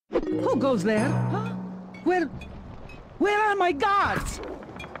 Who goes there? Huh? Where are my guards?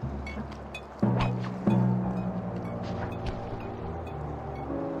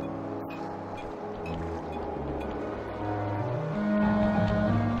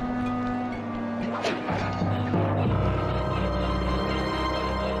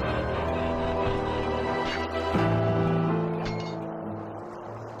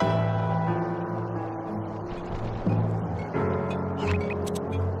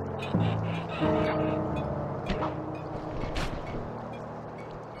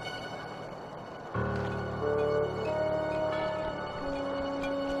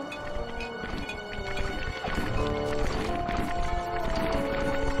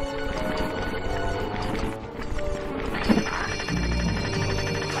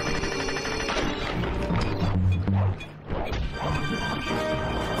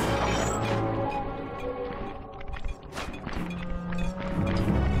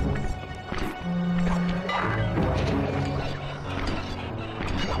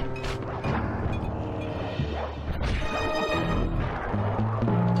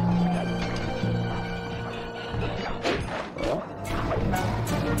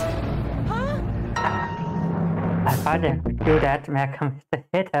 Pardon, do that, Malcolm is the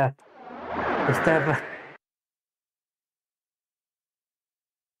hater. Disturber.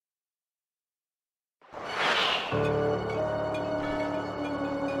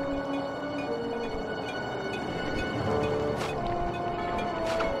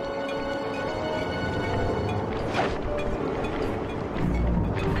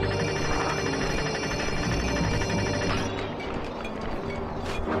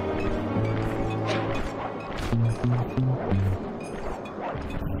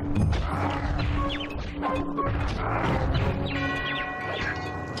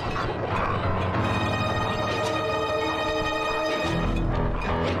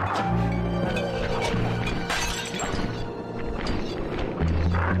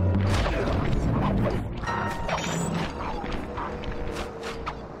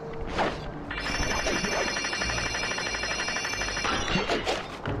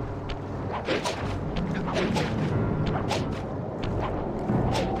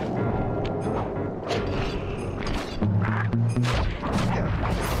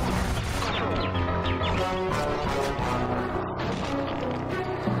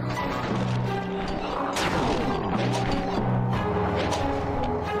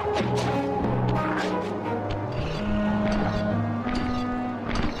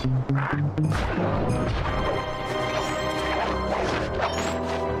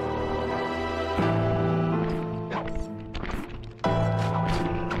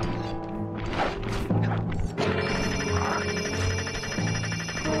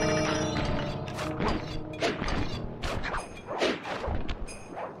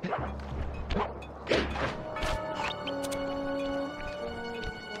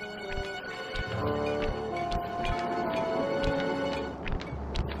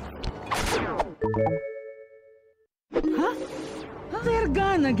 They're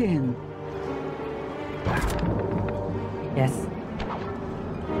gone again. Yes.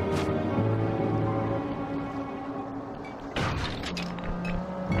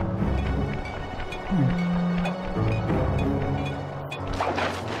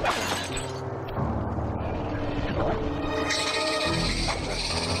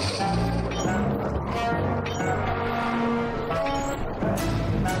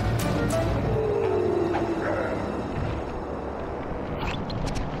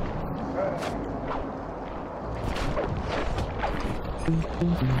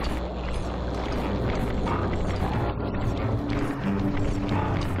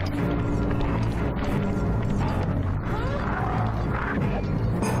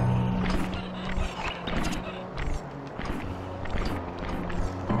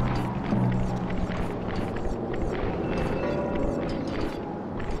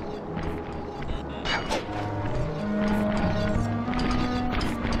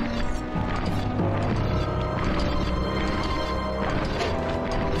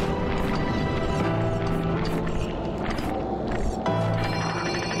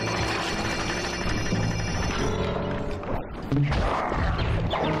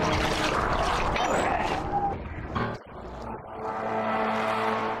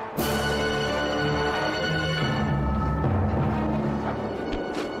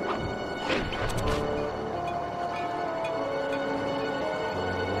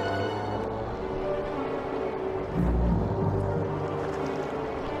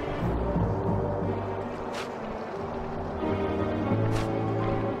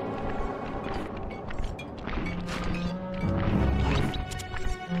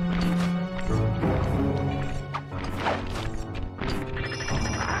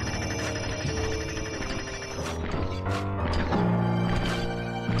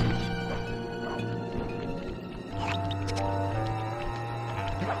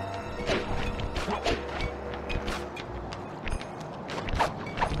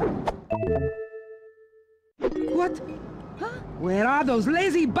 What? Huh? Where are those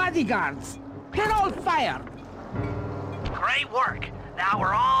lazy bodyguards? They're all fired. Great work. Now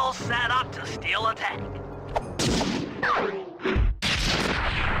we're all set up to steal a tank.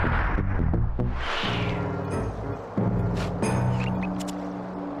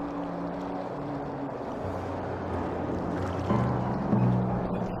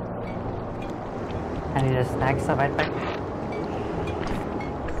 I need a snack so right back.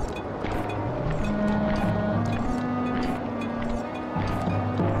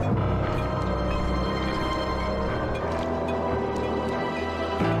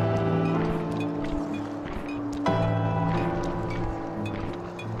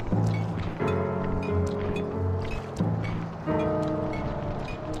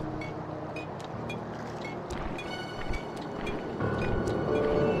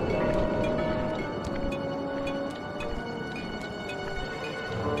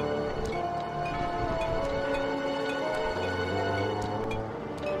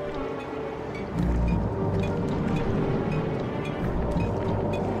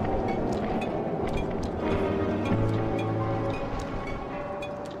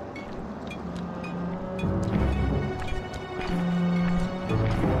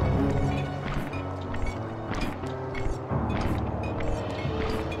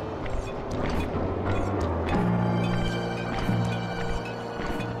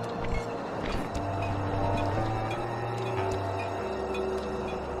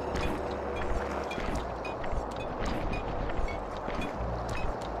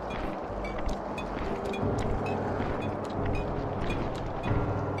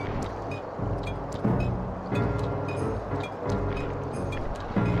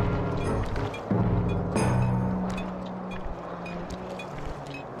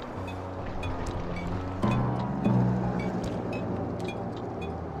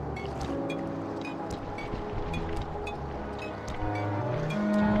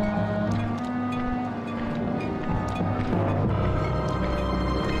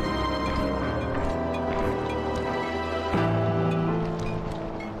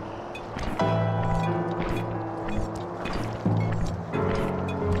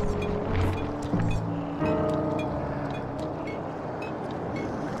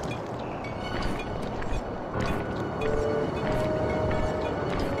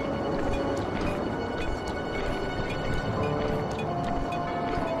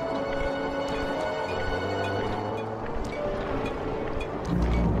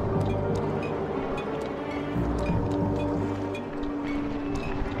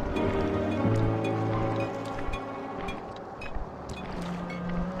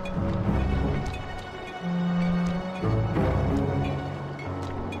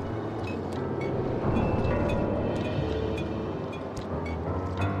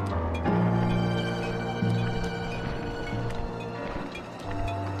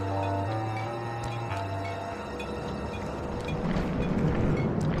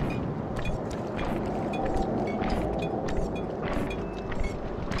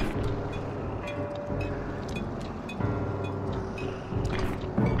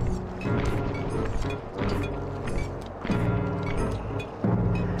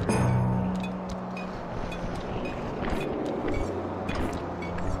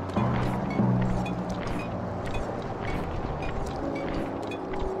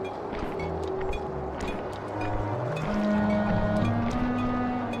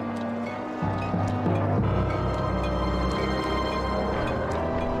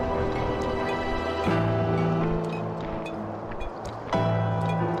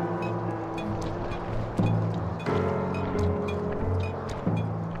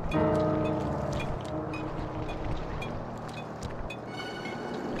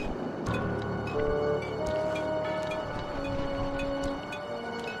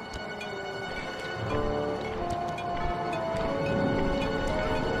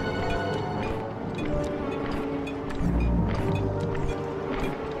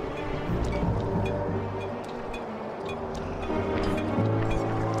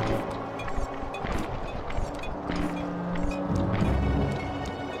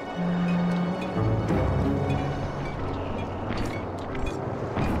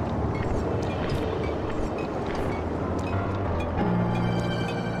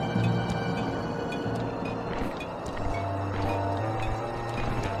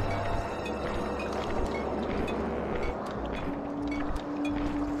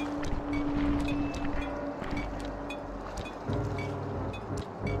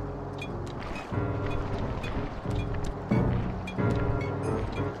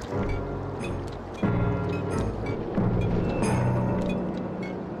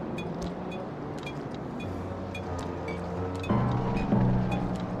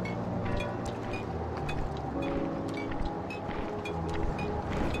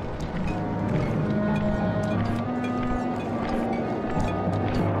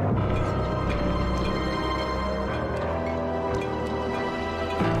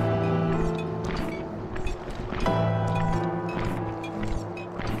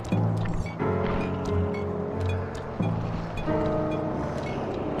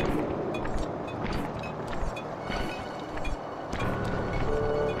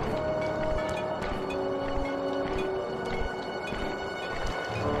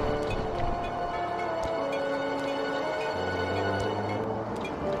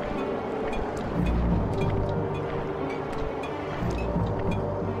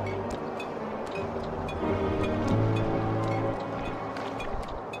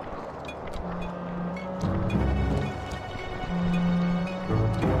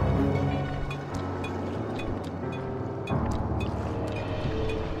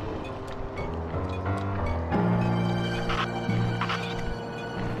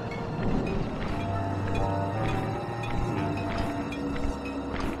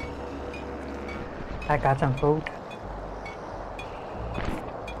 I got some food.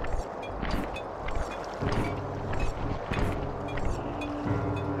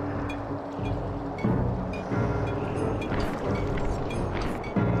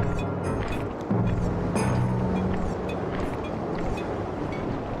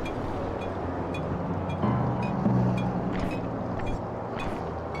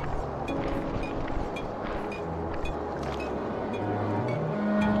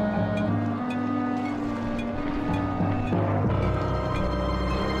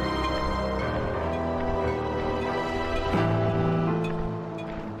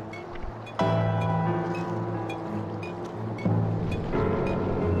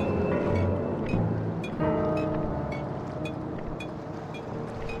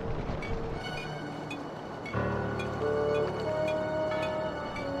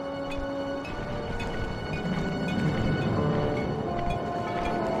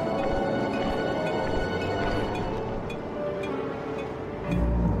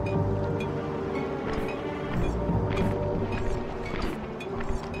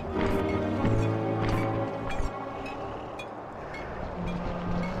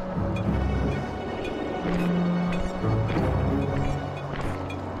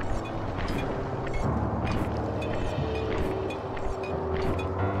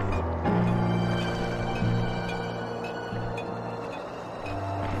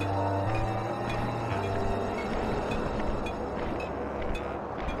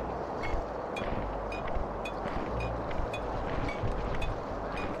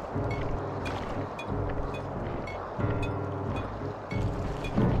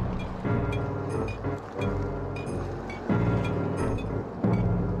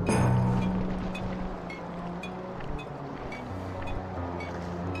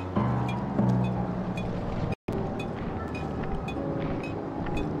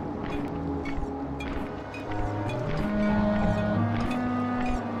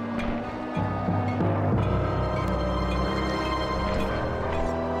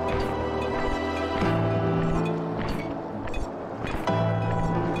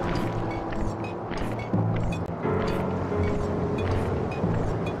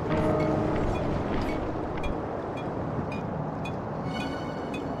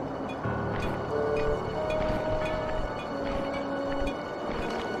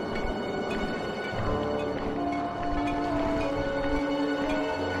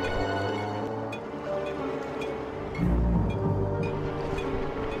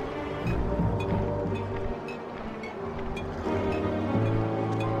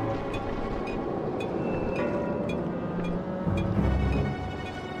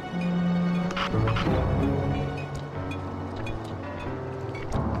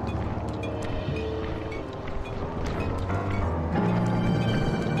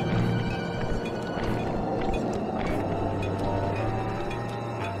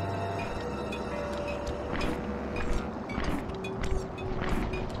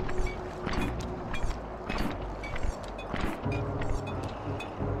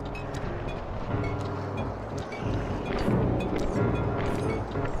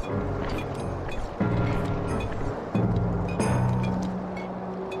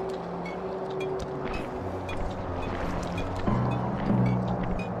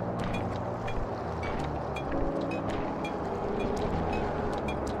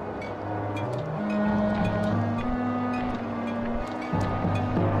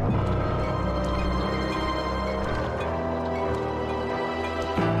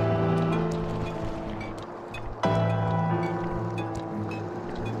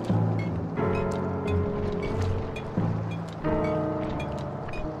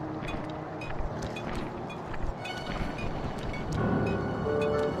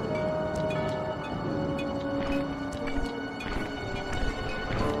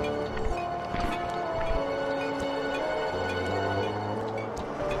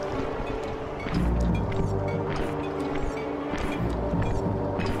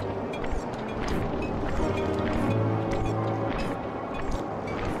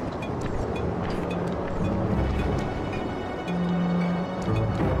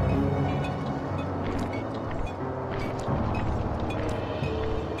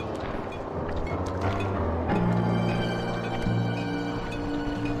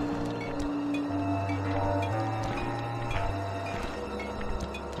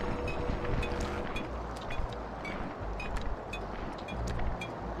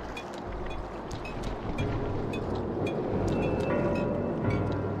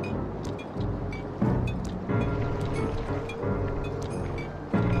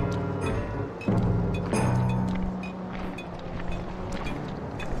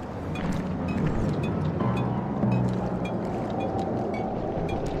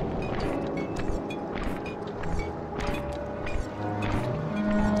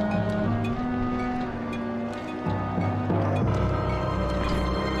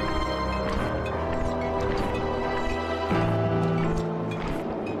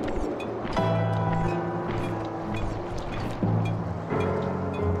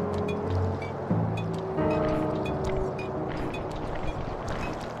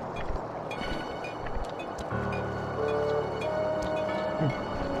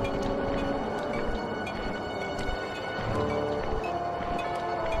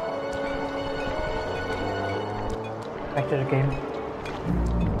 Back to the game.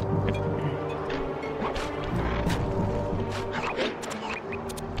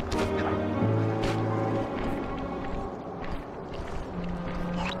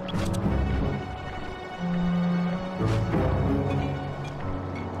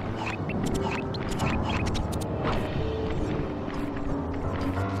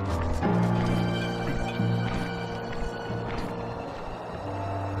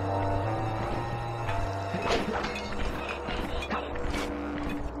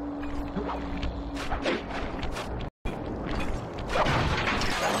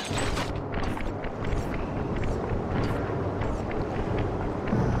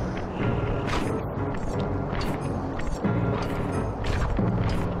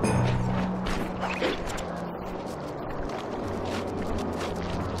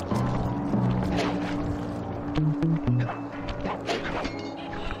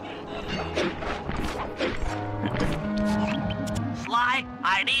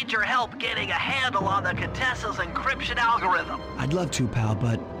 I need your help getting a handle on the Contessa's encryption algorithm. I'd love to, pal,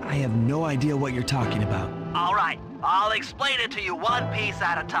 but I have no idea what you're talking about. All right, I'll explain it to you one piece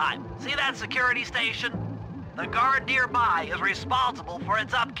at a time. See that security station? The guard nearby is responsible for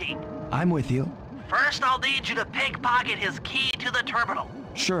its upkeep. I'm with you. First, I'll need you to pickpocket his key to the terminal.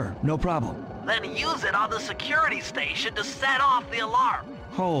 Sure, no problem. Then use it on the security station to set off the alarm.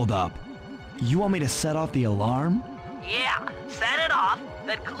 Hold up. You want me to set off the alarm? Yeah, set it off,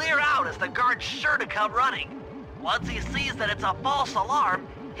 then clear out as the guard's sure to come running. Once he sees that it's a false alarm,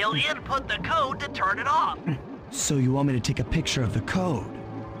 he'll input the code to turn it off. So you want me to take a picture of the code?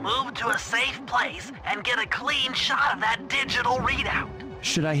 Move to a safe place and get a clean shot of that digital readout.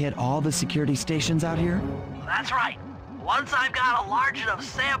 Should I hit all the security stations out here? That's right. Once I've got a large enough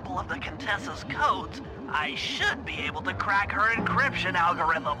sample of the Contessa's codes, I should be able to crack her encryption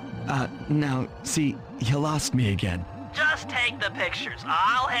algorithm. Now, see, you lost me again. Just take the pictures.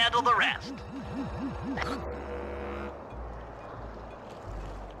 I'll handle the rest.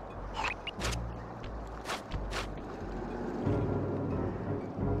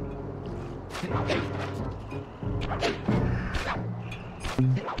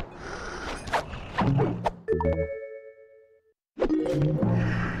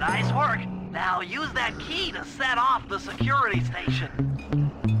 Nice work. Now use that key to set off the security station.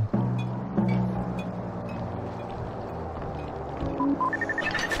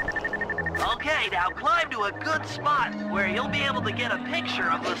 Okay, now climb to a good spot where you'll be able to get a picture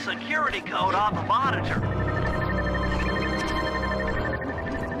of the security code on the monitor.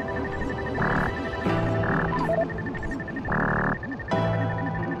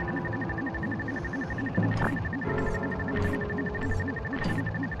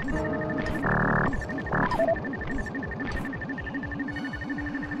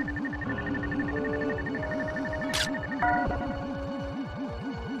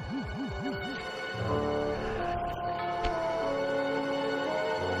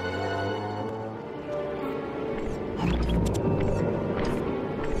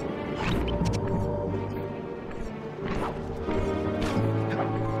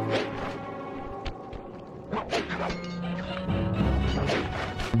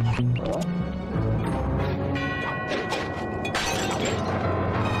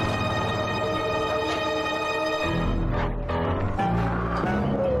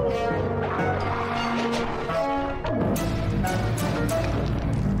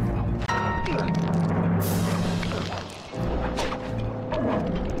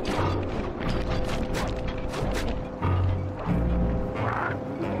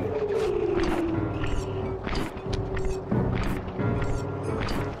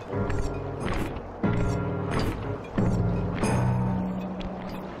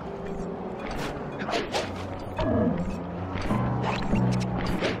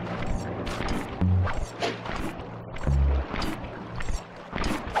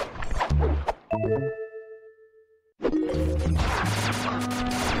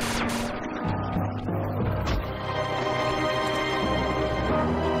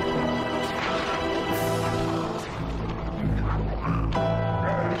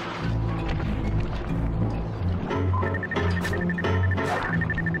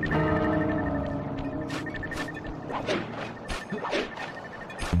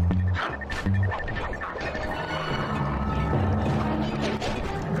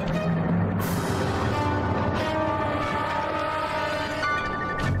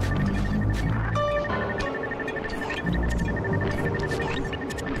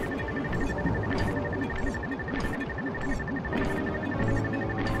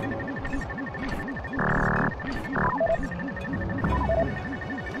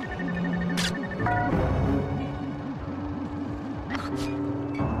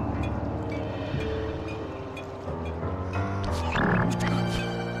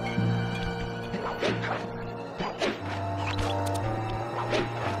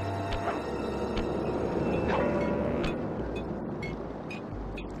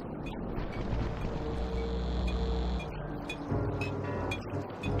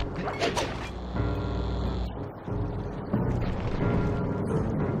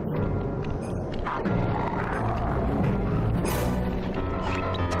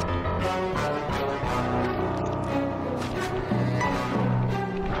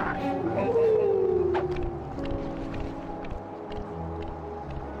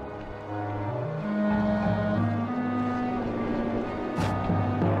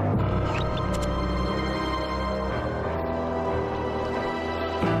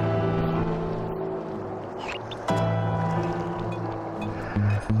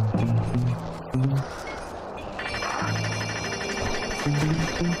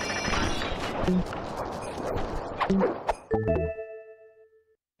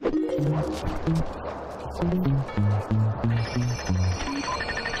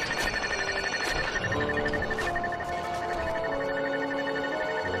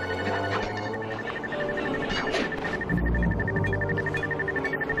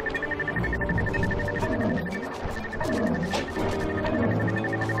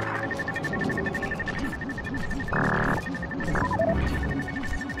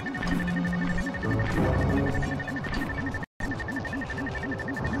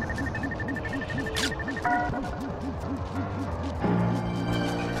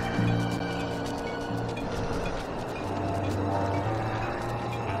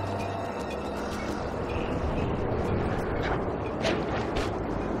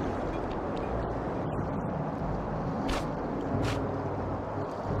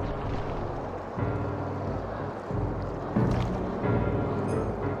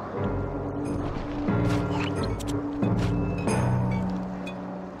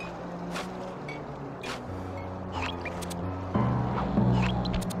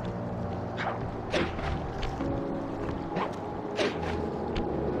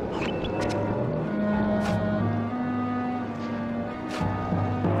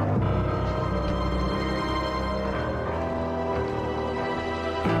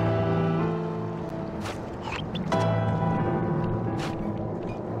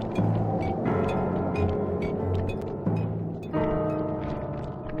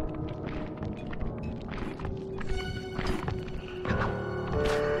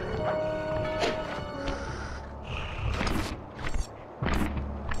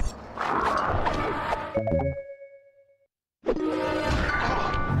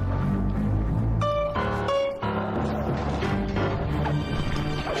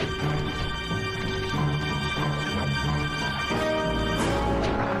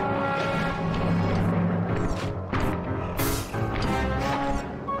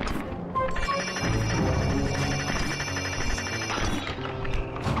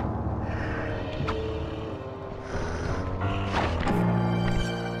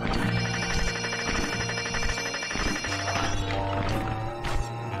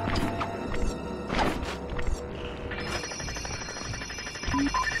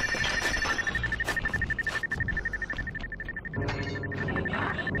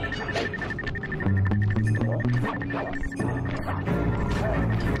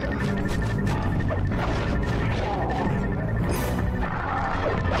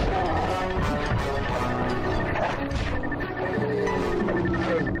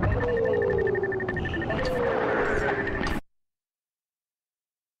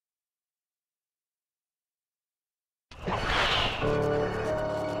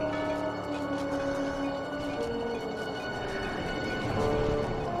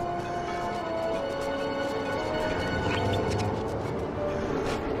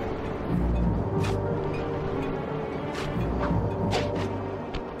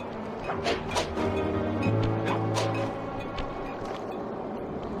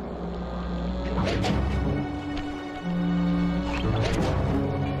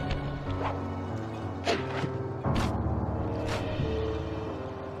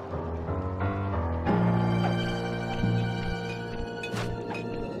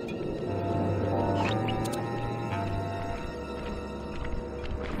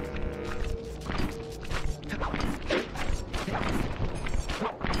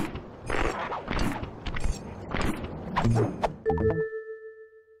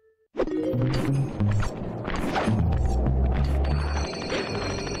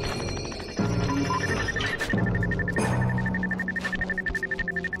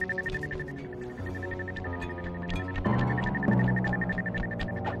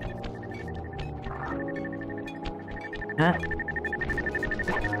 Huh?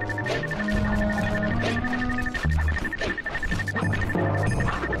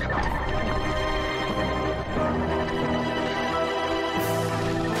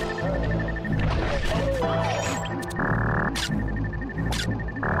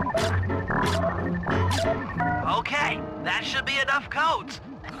 Okay, that should be enough codes.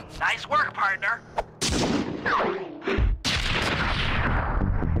 Nice work, partner.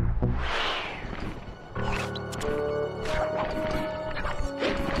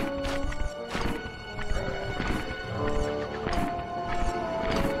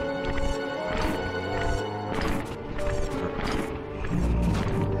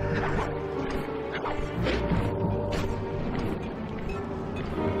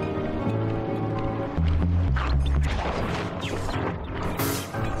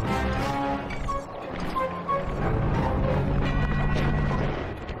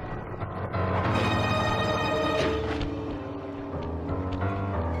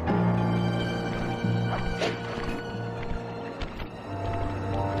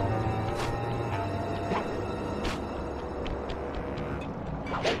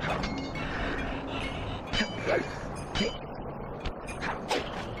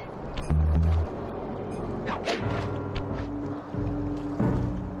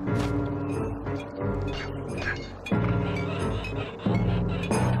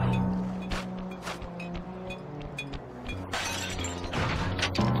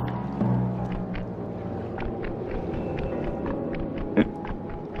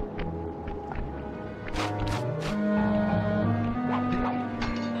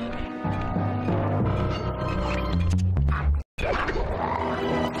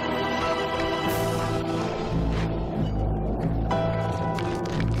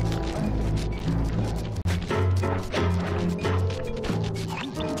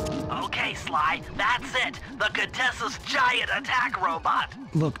 That's it! The Contessa's giant attack robot!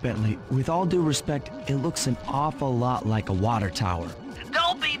 Look, Bentley, with all due respect, it looks an awful lot like a water tower.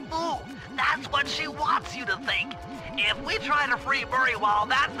 Don't be fooled! That's what she wants you to think! If we try to free Murray while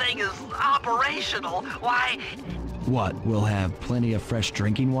that thing is operational, why... What, we'll have plenty of fresh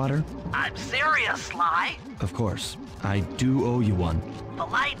drinking water? I'm serious, Sly! Of course. I do owe you one. The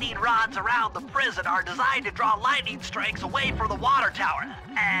lightning rods around the prison are designed to draw lightning strikes away from the water tower.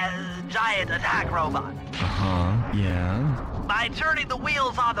 Giant attack robot. Uh-huh, yeah? By turning the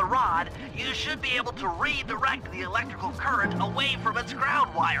wheels on the rod, you should be able to redirect the electrical current away from its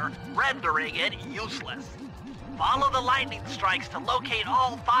ground wire, rendering it useless. Follow the lightning strikes to locate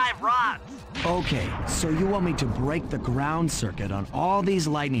all 5 rods. Okay, so you want me to break the ground circuit on all these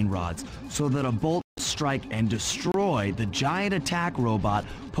lightning rods so that a bolt will strike and destroy the giant attack robot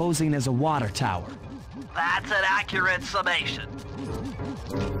posing as a water tower. That's an accurate summation.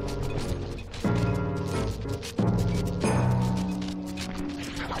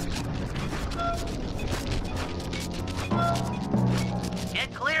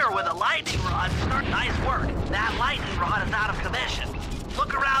 Get clear with a lightning rod. Start. Nice work. That lightning rod is out of commission.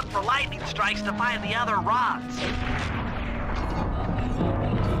 Look around for lightning strikes to find the other rods.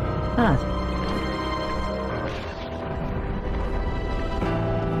 Huh.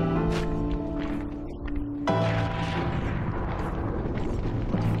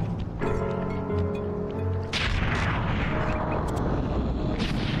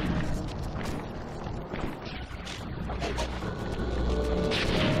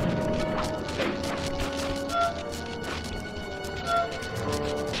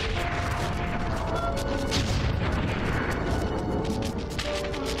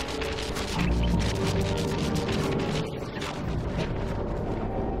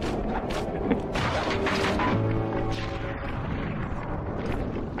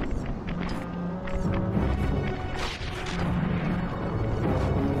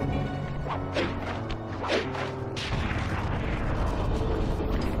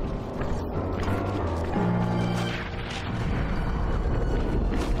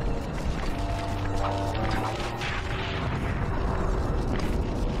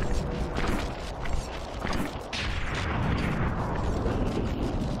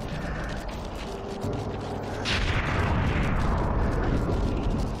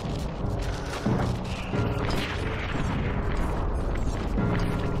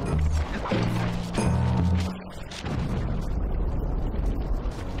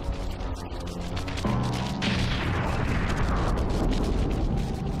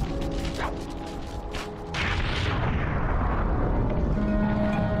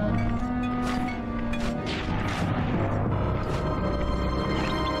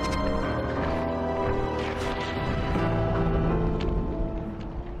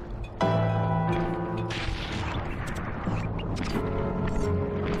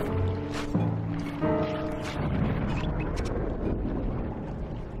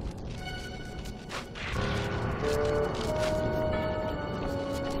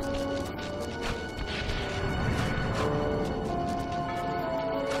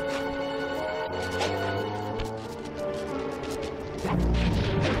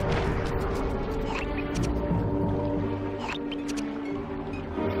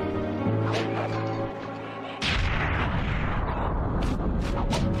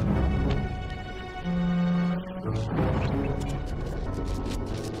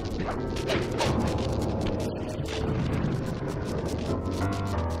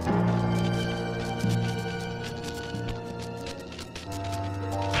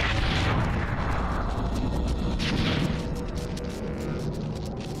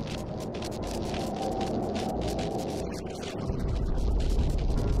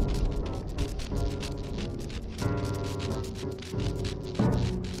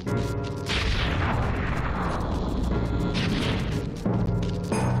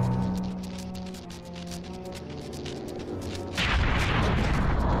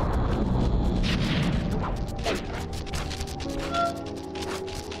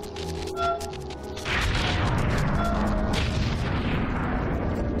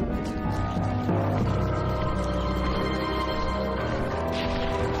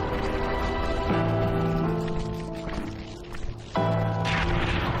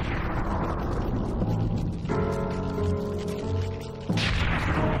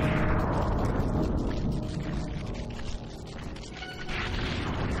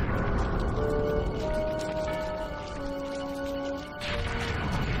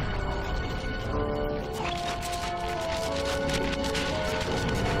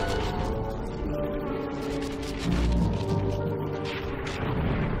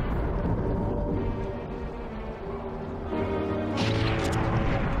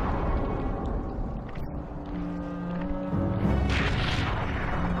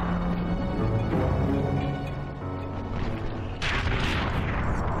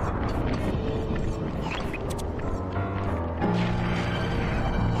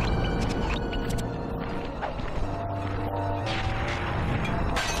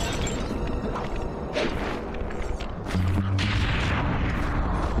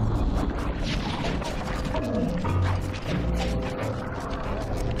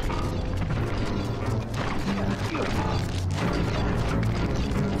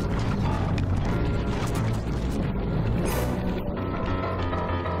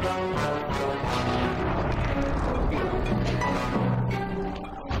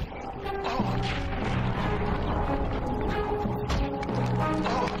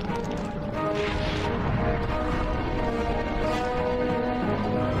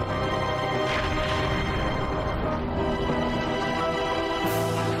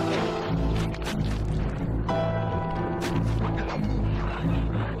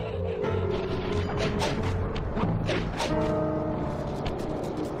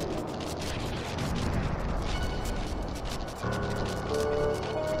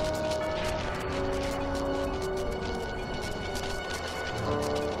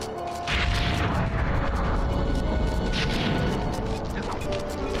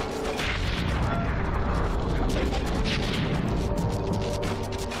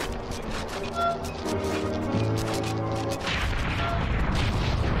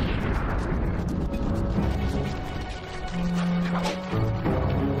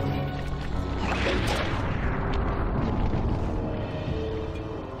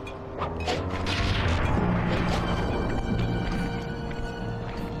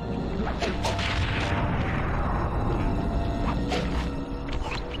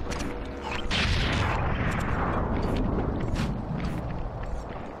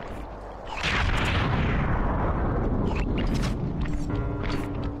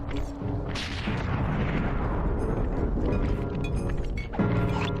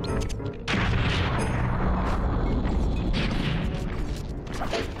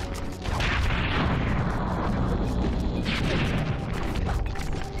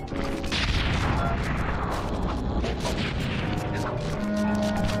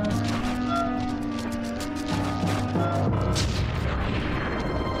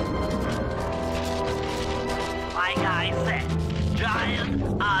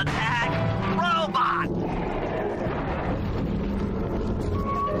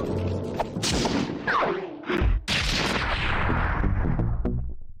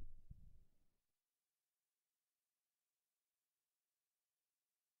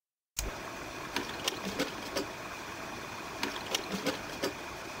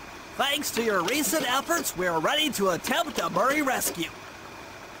 Thanks to your recent efforts, we're ready to attempt a Murray rescue.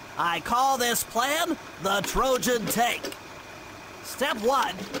 I call this plan the Trojan Take. Step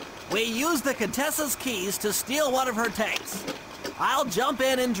 1, we use the Contessa's keys to steal one of her tanks. I'll jump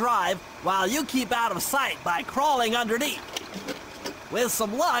in and drive while you keep out of sight by crawling underneath. With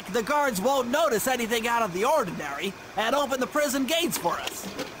some luck, the guards won't notice anything out of the ordinary and open the prison gates for us.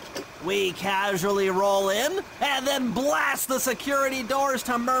 We casually roll in and then blast the security doors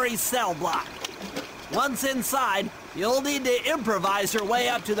to Murray's cell block. Once inside, you'll need to improvise your way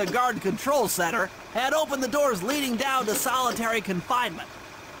up to the guard control center and open the doors leading down to solitary confinement.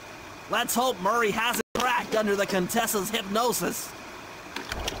 Let's hope Murray hasn't cracked under the Contessa's hypnosis.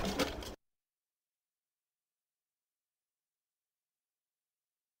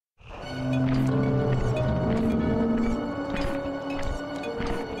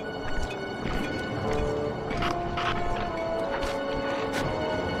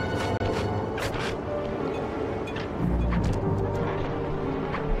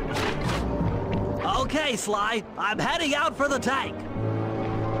 Okay, Sly, I'm heading out for the tank.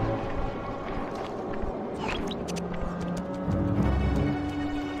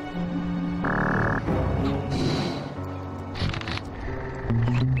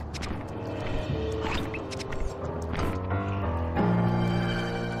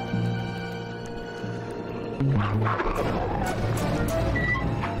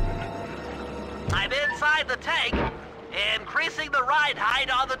 I'm inside the tank, increasing the ride height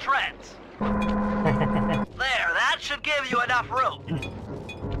on the treads. There, that should give you enough room.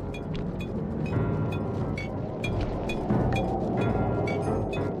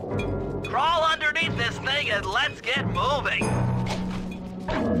 Crawl underneath this thing and let's get moving.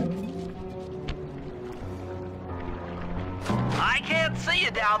 I can't see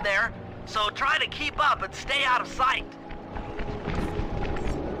you down there, so try to keep up and stay out of sight.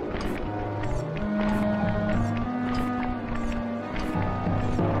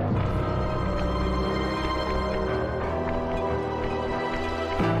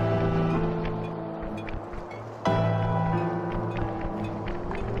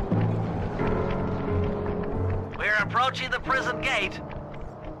 Approaching the prison gate.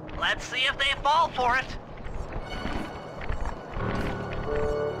 Let's see if they fall for it.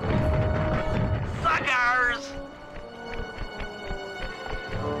 Suckers!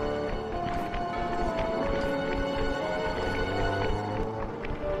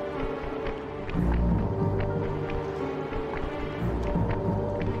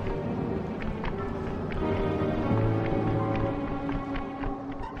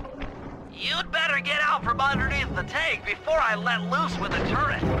 You'd better get out from underneath the tank before I let loose with the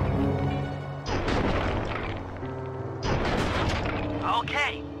turret.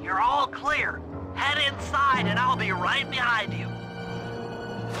 Okay, you're all clear. Head inside and I'll be right behind you.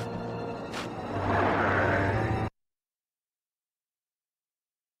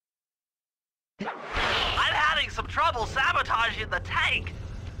 I'm having some trouble sabotaging the tank.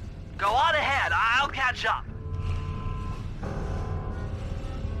 Go on ahead, I'll catch up.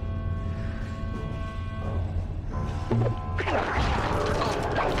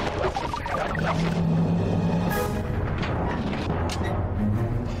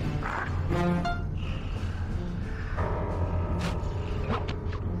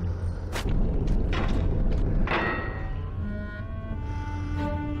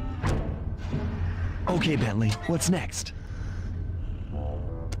 Okay, Bentley, what's next?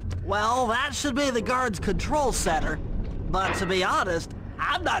 Well, that should be the guard's control center. But to be honest,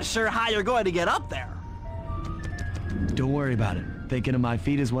 I'm not sure how you're going to get up there. Don't worry about it. Thinking of my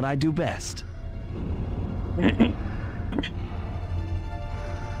feet is what I do best.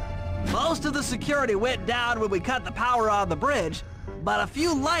 Most of the security went down when we cut the power on the bridge, but a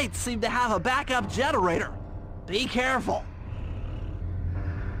few lights seem to have a backup generator. Be careful.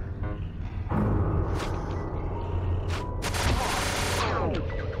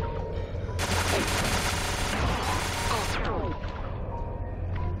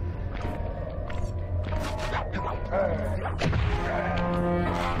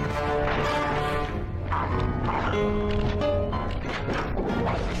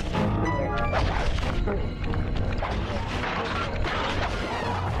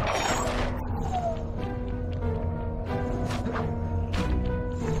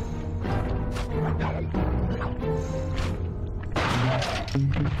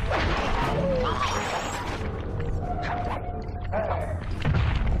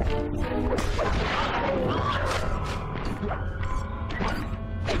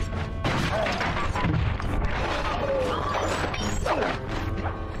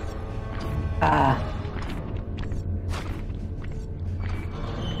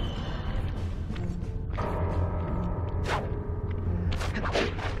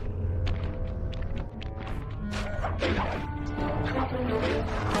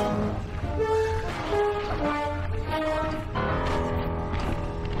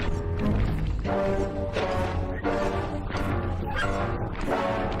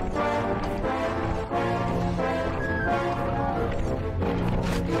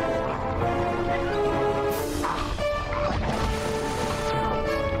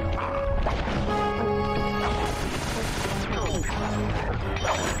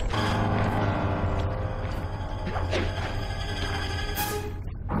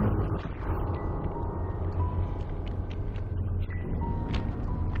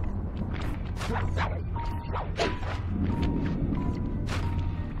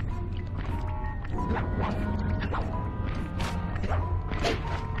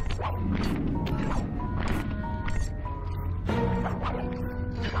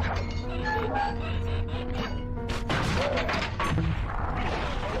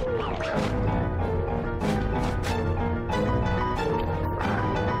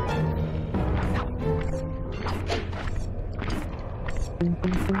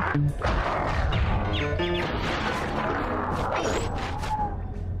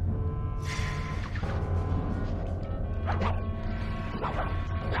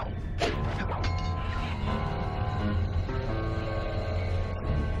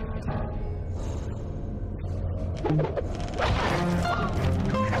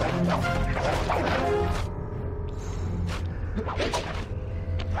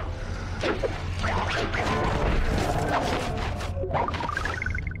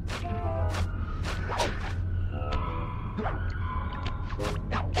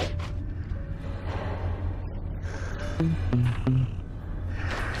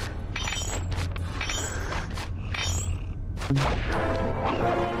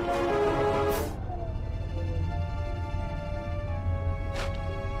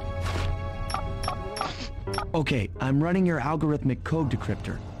 Okay, I'm running your algorithmic code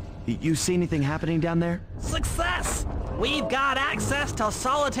decryptor. You see anything happening down there? Success! We've got access to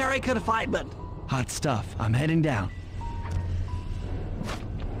solitary confinement. Hot stuff. I'm heading down.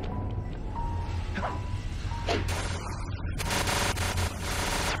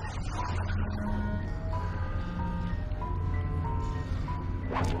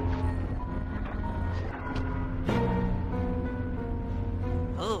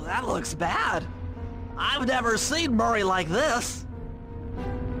 Oh, that looks bad. I've never seen Murray like this.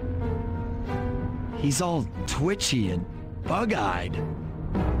 He's all twitchy and bug-eyed.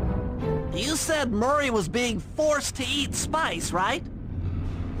 You said Murray was being forced to eat spice, right?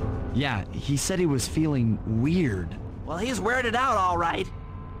 Yeah, he said he was feeling weird. Well, he's weirded out all right.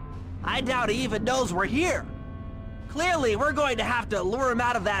 I doubt he even knows we're here. Clearly, we're going to have to lure him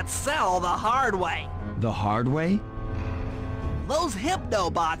out of that cell the hard way. The hard way? Those hypno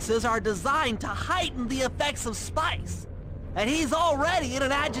boxes are designed to heighten the effects of spice, and he's already in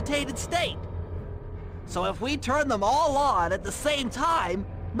an agitated state. So if we turn them all on at the same time,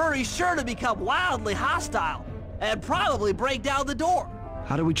 Murray's sure to become wildly hostile and probably break down the door.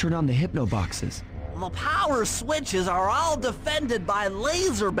 How do we turn on the hypno boxes? The power switches are all defended by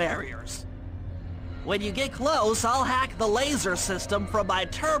laser barriers. When you get close, I'll hack the laser system from my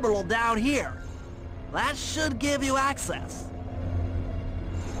terminal down here. That should give you access.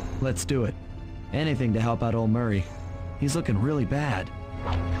 Let's do it. Anything to help out old Murray. He's looking really bad.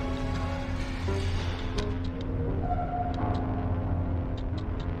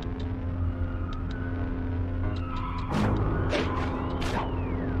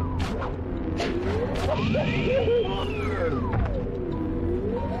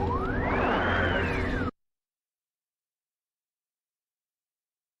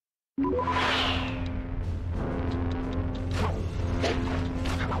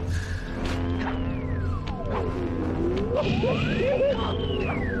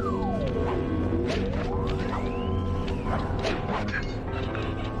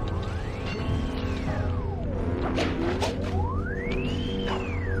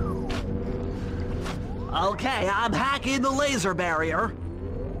 Okay, I'm hacking the laser barrier.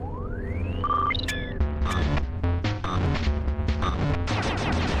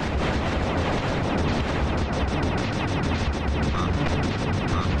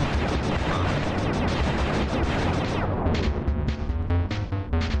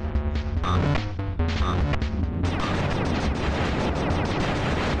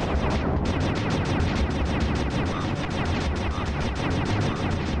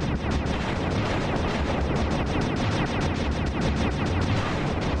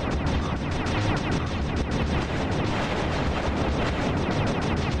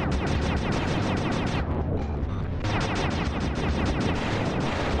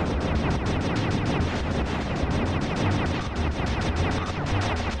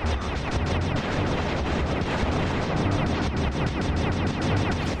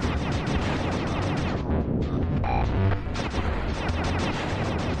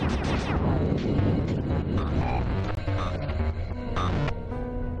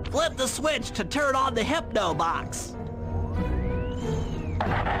 Flip the switch to turn on the hypno box.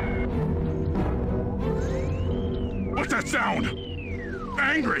 What's that sound?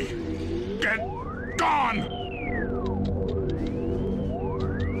 Angry! Get gone!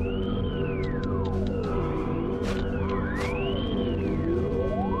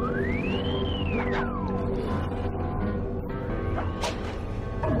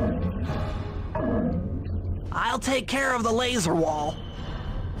 I'll take care of the laser wall.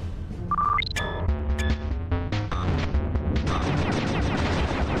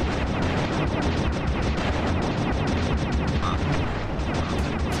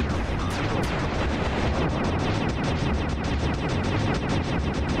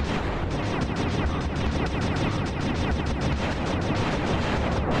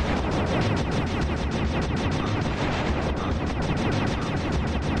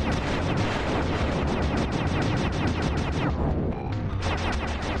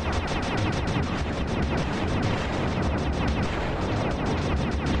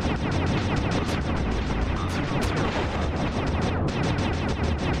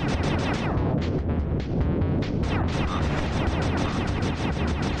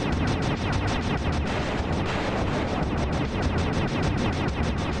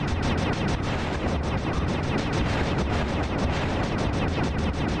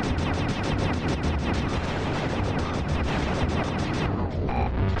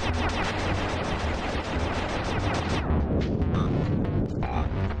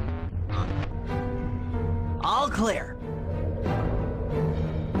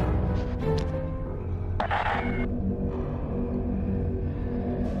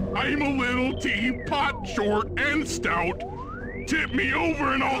 I'm a little teapot, short and stout. Tip me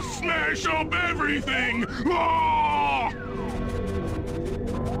over and I'll smash up everything! Ah!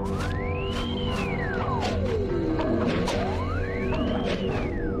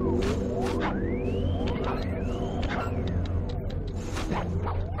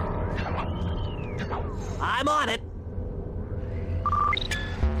 I'm on it.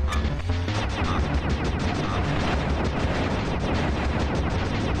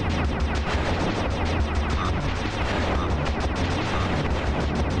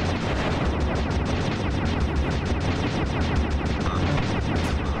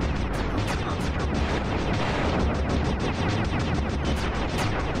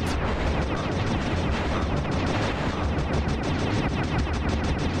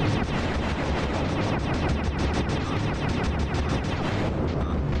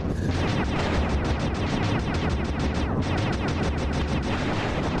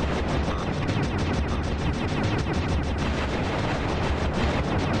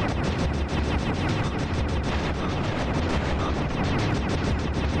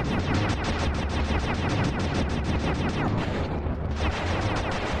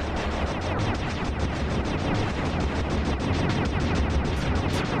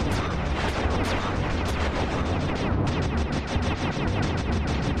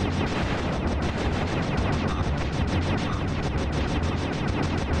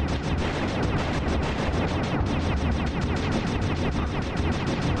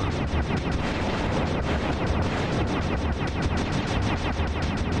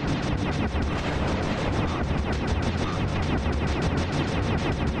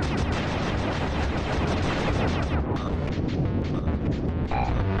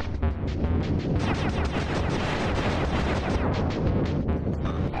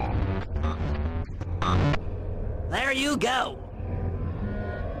 There you go.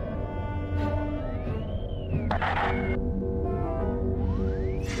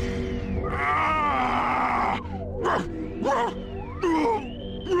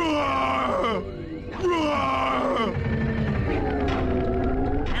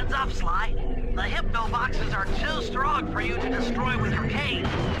 Heads up, Sly. The hypno boxes are too strong for you to destroy with your cane.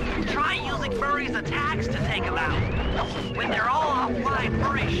 Try using Murray's attacks to take them out. When they're all offline,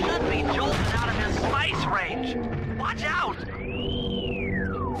 Murray should be jolted out of his spice range. Watch out!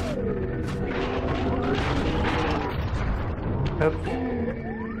 Oops.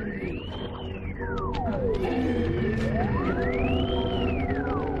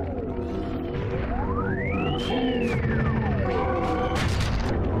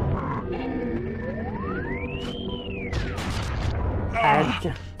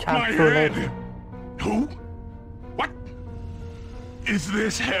 My head! Who? What? Is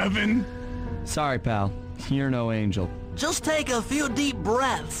this heaven? Sorry, pal. You're no angel. Just take a few deep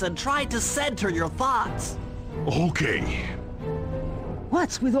breaths and try to center your thoughts. Okay.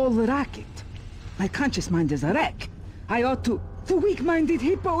 What's with all the racket? My conscious mind is a wreck. I ought to... The weak-minded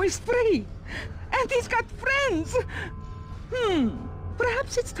hippo is free! And he's got friends!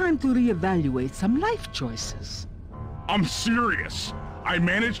 Perhaps it's time to reevaluate some life choices. I'm serious. I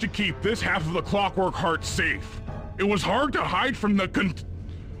managed to keep this half of the Clockwork Heart safe. It was hard to hide from the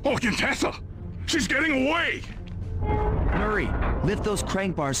Contessa! She's getting away! Murray, lift those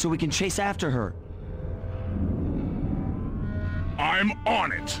crank bars so we can chase after her. I'm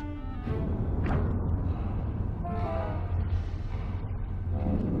on it!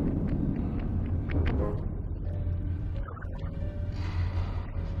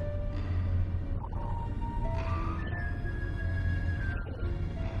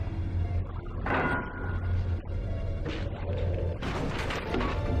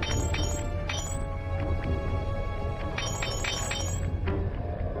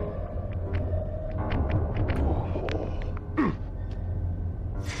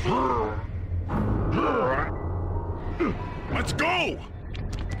 Let's go!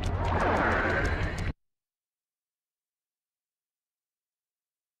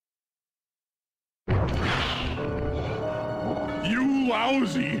 You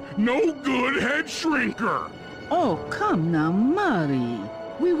lousy, no good head shrinker! Oh, come now, Murray.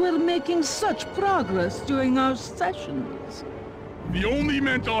 We were making such progress during our sessions. The only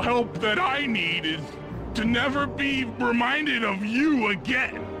mental help that I need is to never be reminded of you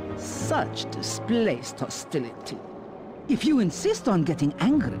again. Such displaced hostility. If you insist on getting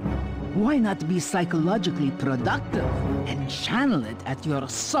angry, why not be psychologically productive and channel it at your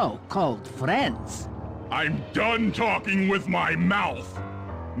so-called friends? I'm done talking with my mouth.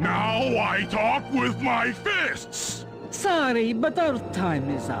 Now I talk with my fists! Sorry, but our time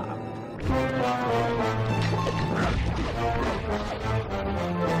is up.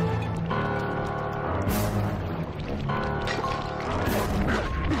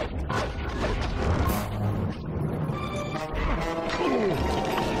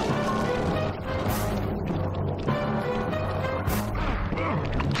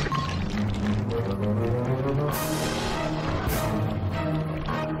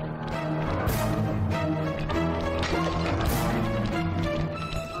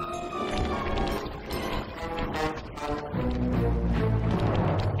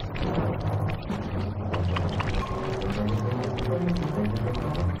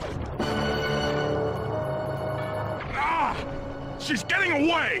 She's getting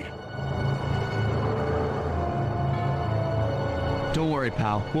away! Don't worry,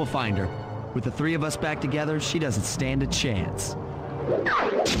 pal. We'll find her. With the three of us back together, she doesn't stand a chance.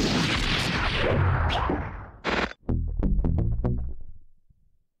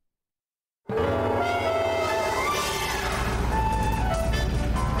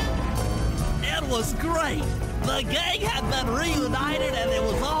 It was great! The gang had been reunited and it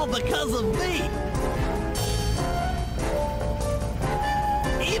was all because of me!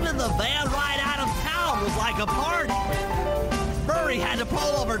 Even the van ride out of town was like a party! Murray had to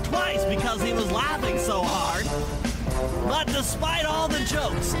pull over twice because he was laughing so hard. But despite all the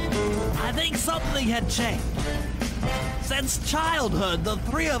jokes, I think something had changed. Since childhood, the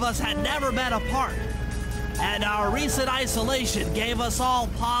three of us had never been apart, and our recent isolation gave us all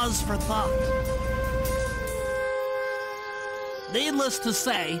pause for thought. Needless to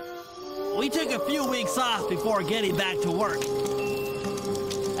say, we took a few weeks off before getting back to work.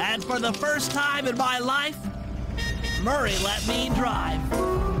 And for the first time in my life, Murray let me drive.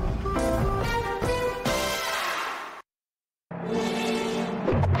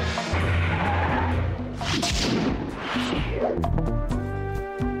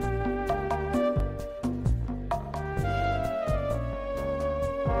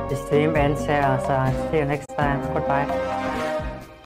 The stream ends here, so see you next time. Goodbye.